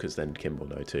 No, because then Kim will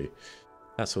know too.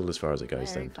 That's all as far as it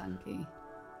goes Very then. funky.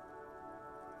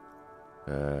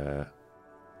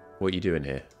 What are you doing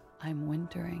here? I'm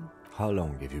wintering. How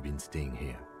long have you been staying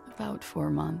here? About 4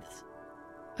 months.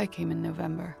 I came in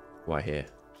November. Why here?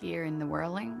 Here in the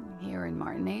Whirling, here in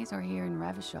Martinez, or here in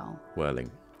Revachol. Whirling.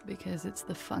 Because it's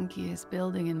the funkiest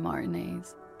building in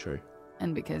Martinez. True.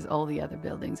 And because all the other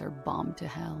buildings are bombed to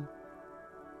hell.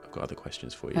 I've got other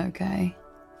questions for you. Okay.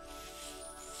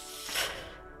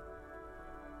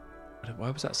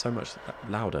 Why was that so much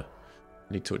louder?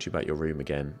 I need to talk to you about your room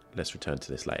again. Let's return to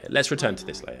this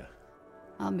later.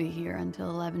 I'll be here until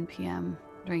 11 p.m.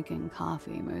 drinking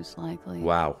coffee, most likely.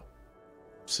 Wow.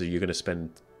 So you're going to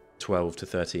spend 12 to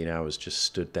 13 hours just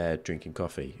stood there drinking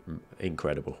coffee?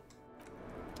 Incredible.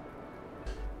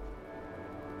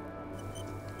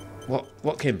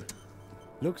 What, Kim?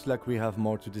 Looks like we have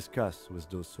more to discuss with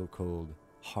those so-called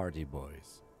Hardy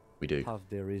boys. We do. Half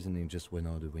their reasoning just went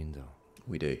out the window.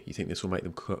 We do. You think this will make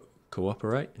them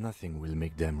cooperate? Nothing will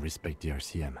make them respect the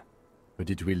RCM,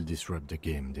 but it will disrupt the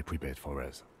game they prepared for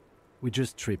us. We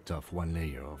just stripped off one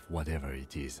layer of whatever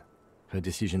it is. Her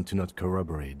decision to not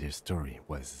corroborate their story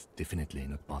was definitely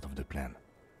not part of the plan.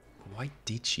 Why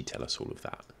did she tell us all of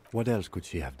that? What else could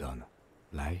she have done?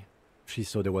 Lie? She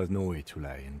saw there was no way to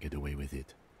lie and get away with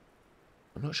it.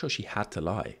 I'm not sure she had to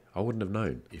lie. I wouldn't have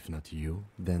known. If not you,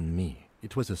 then me.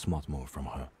 It was a smart move from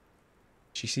her.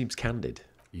 She seems candid.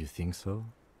 You think so?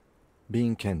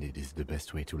 Being candid is the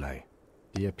best way to lie.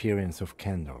 The appearance of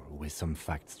candor with some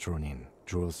facts thrown in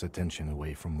draws attention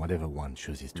away from whatever one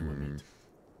chooses to omit.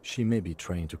 She may be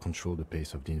trying to control the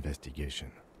pace of the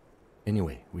investigation.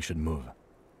 Anyway, we should move.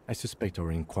 I suspect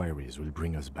our inquiries will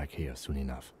bring us back here soon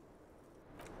enough.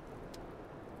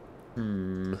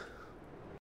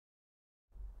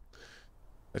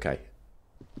 Okay.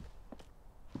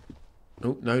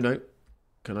 Oh, no.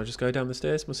 Can I just go down the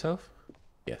stairs myself?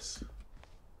 Yes.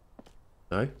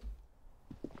 No?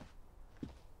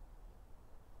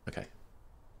 Okay.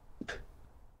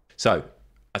 So,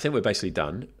 I think we're basically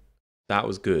done. That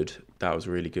was good. That was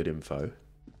really good info.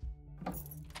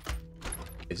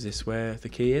 Is this where the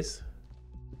key is?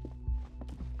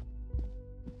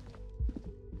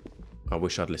 I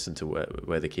wish I'd listened to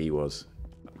where the key was.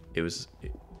 It was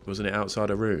Wasn't it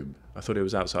outside a room? I thought it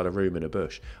was outside a room in a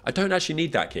bush. I don't actually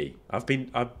need that key. I've been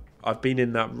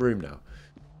in that room now.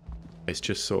 It's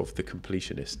just sort of the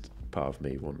completionist part of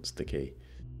me wants the key.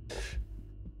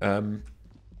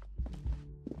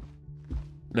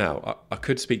 Now, I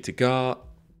could speak to Gar.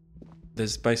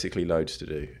 There's basically loads to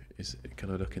do.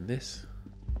 Can I look in this?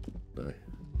 No.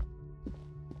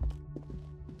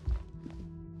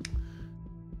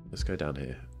 Let's go down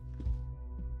here.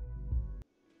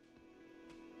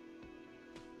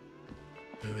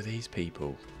 Who are these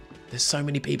people? There's so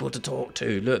many people to talk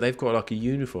to. Look, they've got like a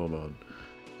uniform on.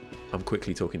 I'm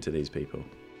quickly talking to these people.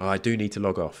 Oh, I do need to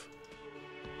log off.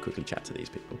 Quickly chat to these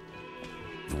people.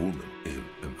 The woman in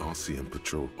an RCM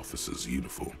patrol officer's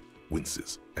uniform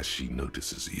winces as she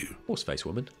notices you. Horseface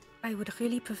woman. I would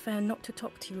really prefer not to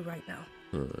talk to you right now.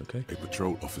 Oh, okay. A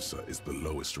patrol officer is the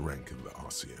lowest rank in the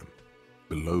RCM,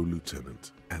 below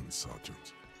lieutenant and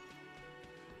sergeant.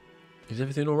 Is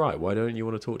everything all right? Why don't you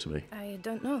want to talk to me? I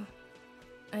don't know.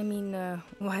 I mean,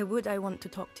 why would I want to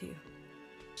talk to you?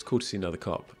 It's cool to see another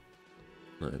cop.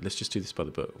 No, let's just do this by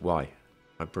the book. Why?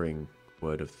 I bring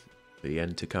word of the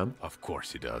end to come. Of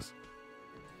course he does.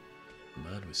 A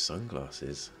man with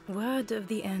sunglasses. Word of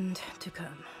the end to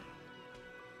come.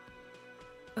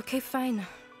 Okay, fine.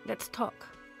 Let's talk.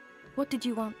 What did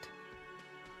you want?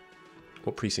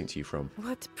 What precinct are you from?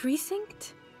 What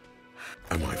precinct?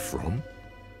 Am I from?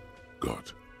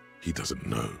 God, he doesn't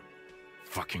know.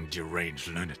 Fucking deranged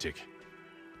lunatic.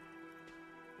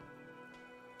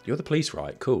 You're the police,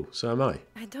 right? Cool. So am I.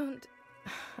 I don't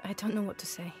know what to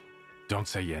say. Don't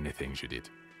say anything, Judith.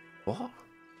 What?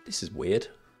 This is weird.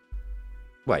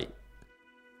 Wait.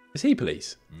 Is he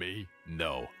police? Me?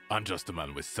 No. I'm just a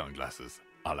man with sunglasses.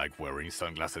 I like wearing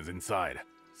sunglasses inside.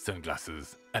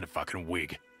 Sunglasses and a fucking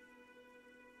wig.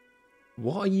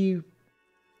 What are you,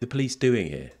 the police, doing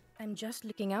here? I'm just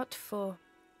looking out for...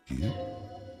 You?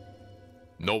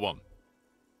 No one.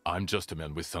 I'm just a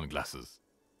man with sunglasses.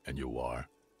 And you are?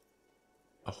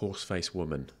 A horse-faced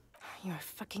woman. You're a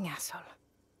fucking asshole.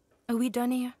 Are we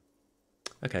done here?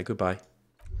 Okay, goodbye.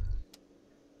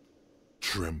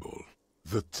 Tremble.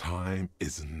 The time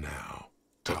is now.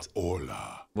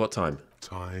 Taola. What time?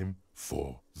 Time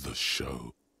for the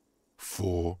show.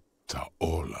 For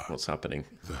Taola. What's happening?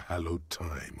 The hallowed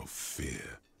time of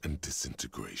fear and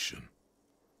disintegration.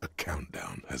 A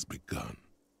countdown has begun.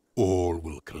 All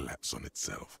will collapse on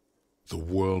itself. The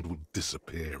world will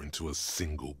disappear into a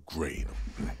single grain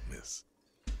of blackness.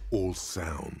 All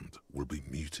sound will be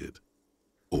muted.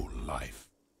 All life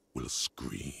will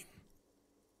scream.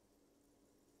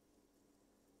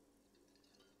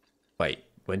 Wait,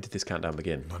 when did this countdown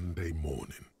begin? Monday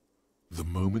morning, the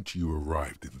moment you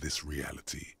arrived in this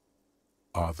reality,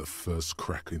 are the first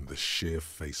crack in the sheer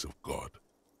face of God.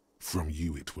 From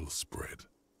you it will spread.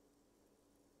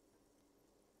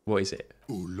 What is it?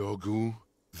 Ulogu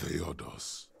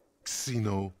theodos,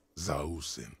 xino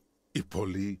zausin,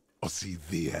 ipoli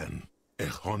osithien,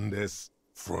 echondes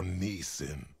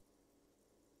fronisin.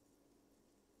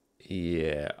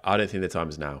 Yeah, I don't think the time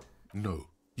is now. No,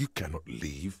 you cannot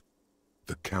leave.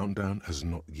 The countdown has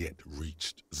not yet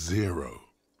reached 0.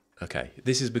 Okay,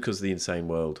 this is because of the insane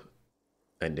world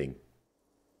ending.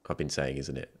 I've been saying,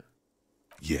 isn't it?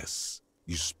 Yes,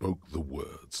 you spoke the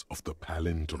words of the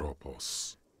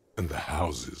palindropos and the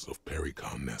houses of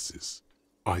Pericarnassus.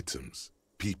 Items,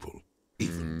 people,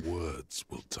 even words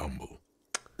will tumble.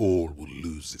 All will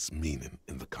lose its meaning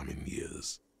in the coming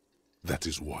years. That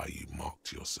is why you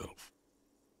marked yourself.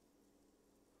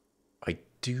 I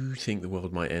do think the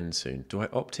world might end soon. Do I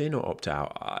opt in or opt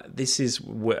out? This is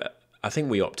where I think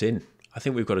we opt in. I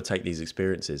think we've got to take these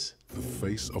experiences. The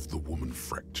face of the woman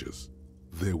fractures.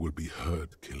 There will be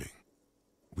herd killing.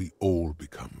 We all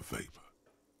become vapor.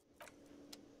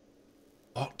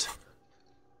 What?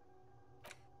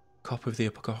 Cop of the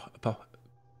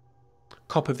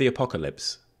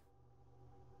apocalypse.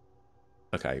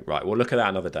 Okay, right. We'll look at that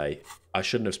another day. I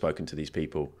shouldn't have spoken to these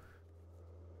people.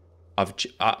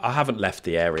 I haven't left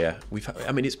the area.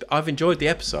 I've enjoyed the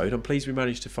episode. I'm pleased we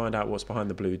managed to find out what's behind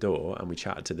the blue door, and we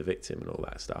chatted to the victim and all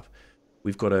that stuff.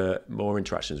 We've got more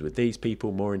interactions with these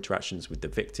people, more interactions with the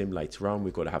victim later on.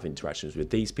 We've got to have interactions with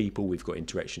these people. We've got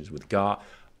interactions with Gar.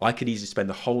 I could easily spend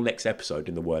the whole next episode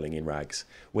in the whirling in rags.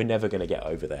 We're never going to get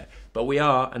over there. But we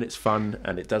are, and it's fun,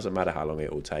 and it doesn't matter how long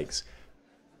it all takes.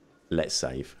 Let's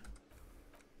save.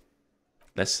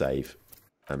 Let's save,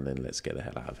 and then let's get the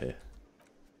hell out of here.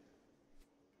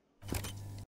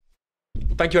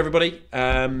 Thank you, everybody.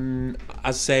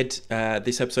 As said,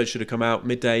 this episode should have come out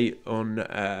midday on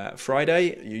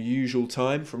Friday, your usual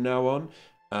time from now on.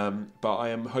 But I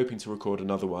am hoping to record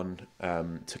another one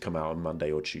to come out on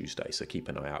Monday or Tuesday, so keep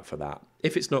an eye out for that.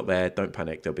 If it's not there, don't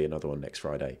panic, there'll be another one next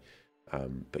Friday.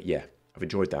 But yeah, I've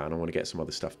enjoyed that, and I want to get some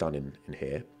other stuff done in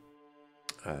here.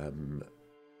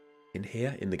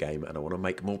 In the game, and I want to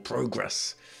make more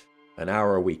progress. An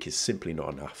hour a week is simply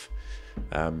not enough.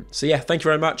 So yeah, thank you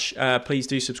very much. Please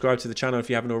do subscribe to the channel if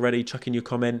you haven't already. Chuck in your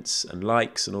comments and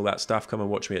likes and all that stuff. Come and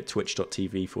watch me at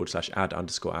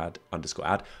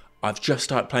twitch.tv/ad_ad_ad. I've just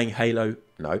started playing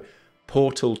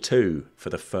Portal 2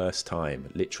 for the first time,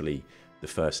 literally the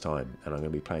first time, and I'm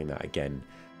going to be playing that again.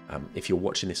 If you're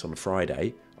watching this on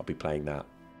Friday, I'll be playing that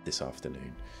this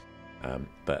afternoon.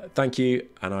 But thank you,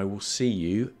 and I will see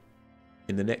you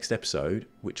in the next episode,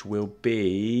 which will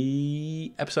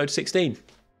be episode 16.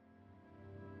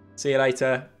 See you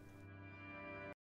later.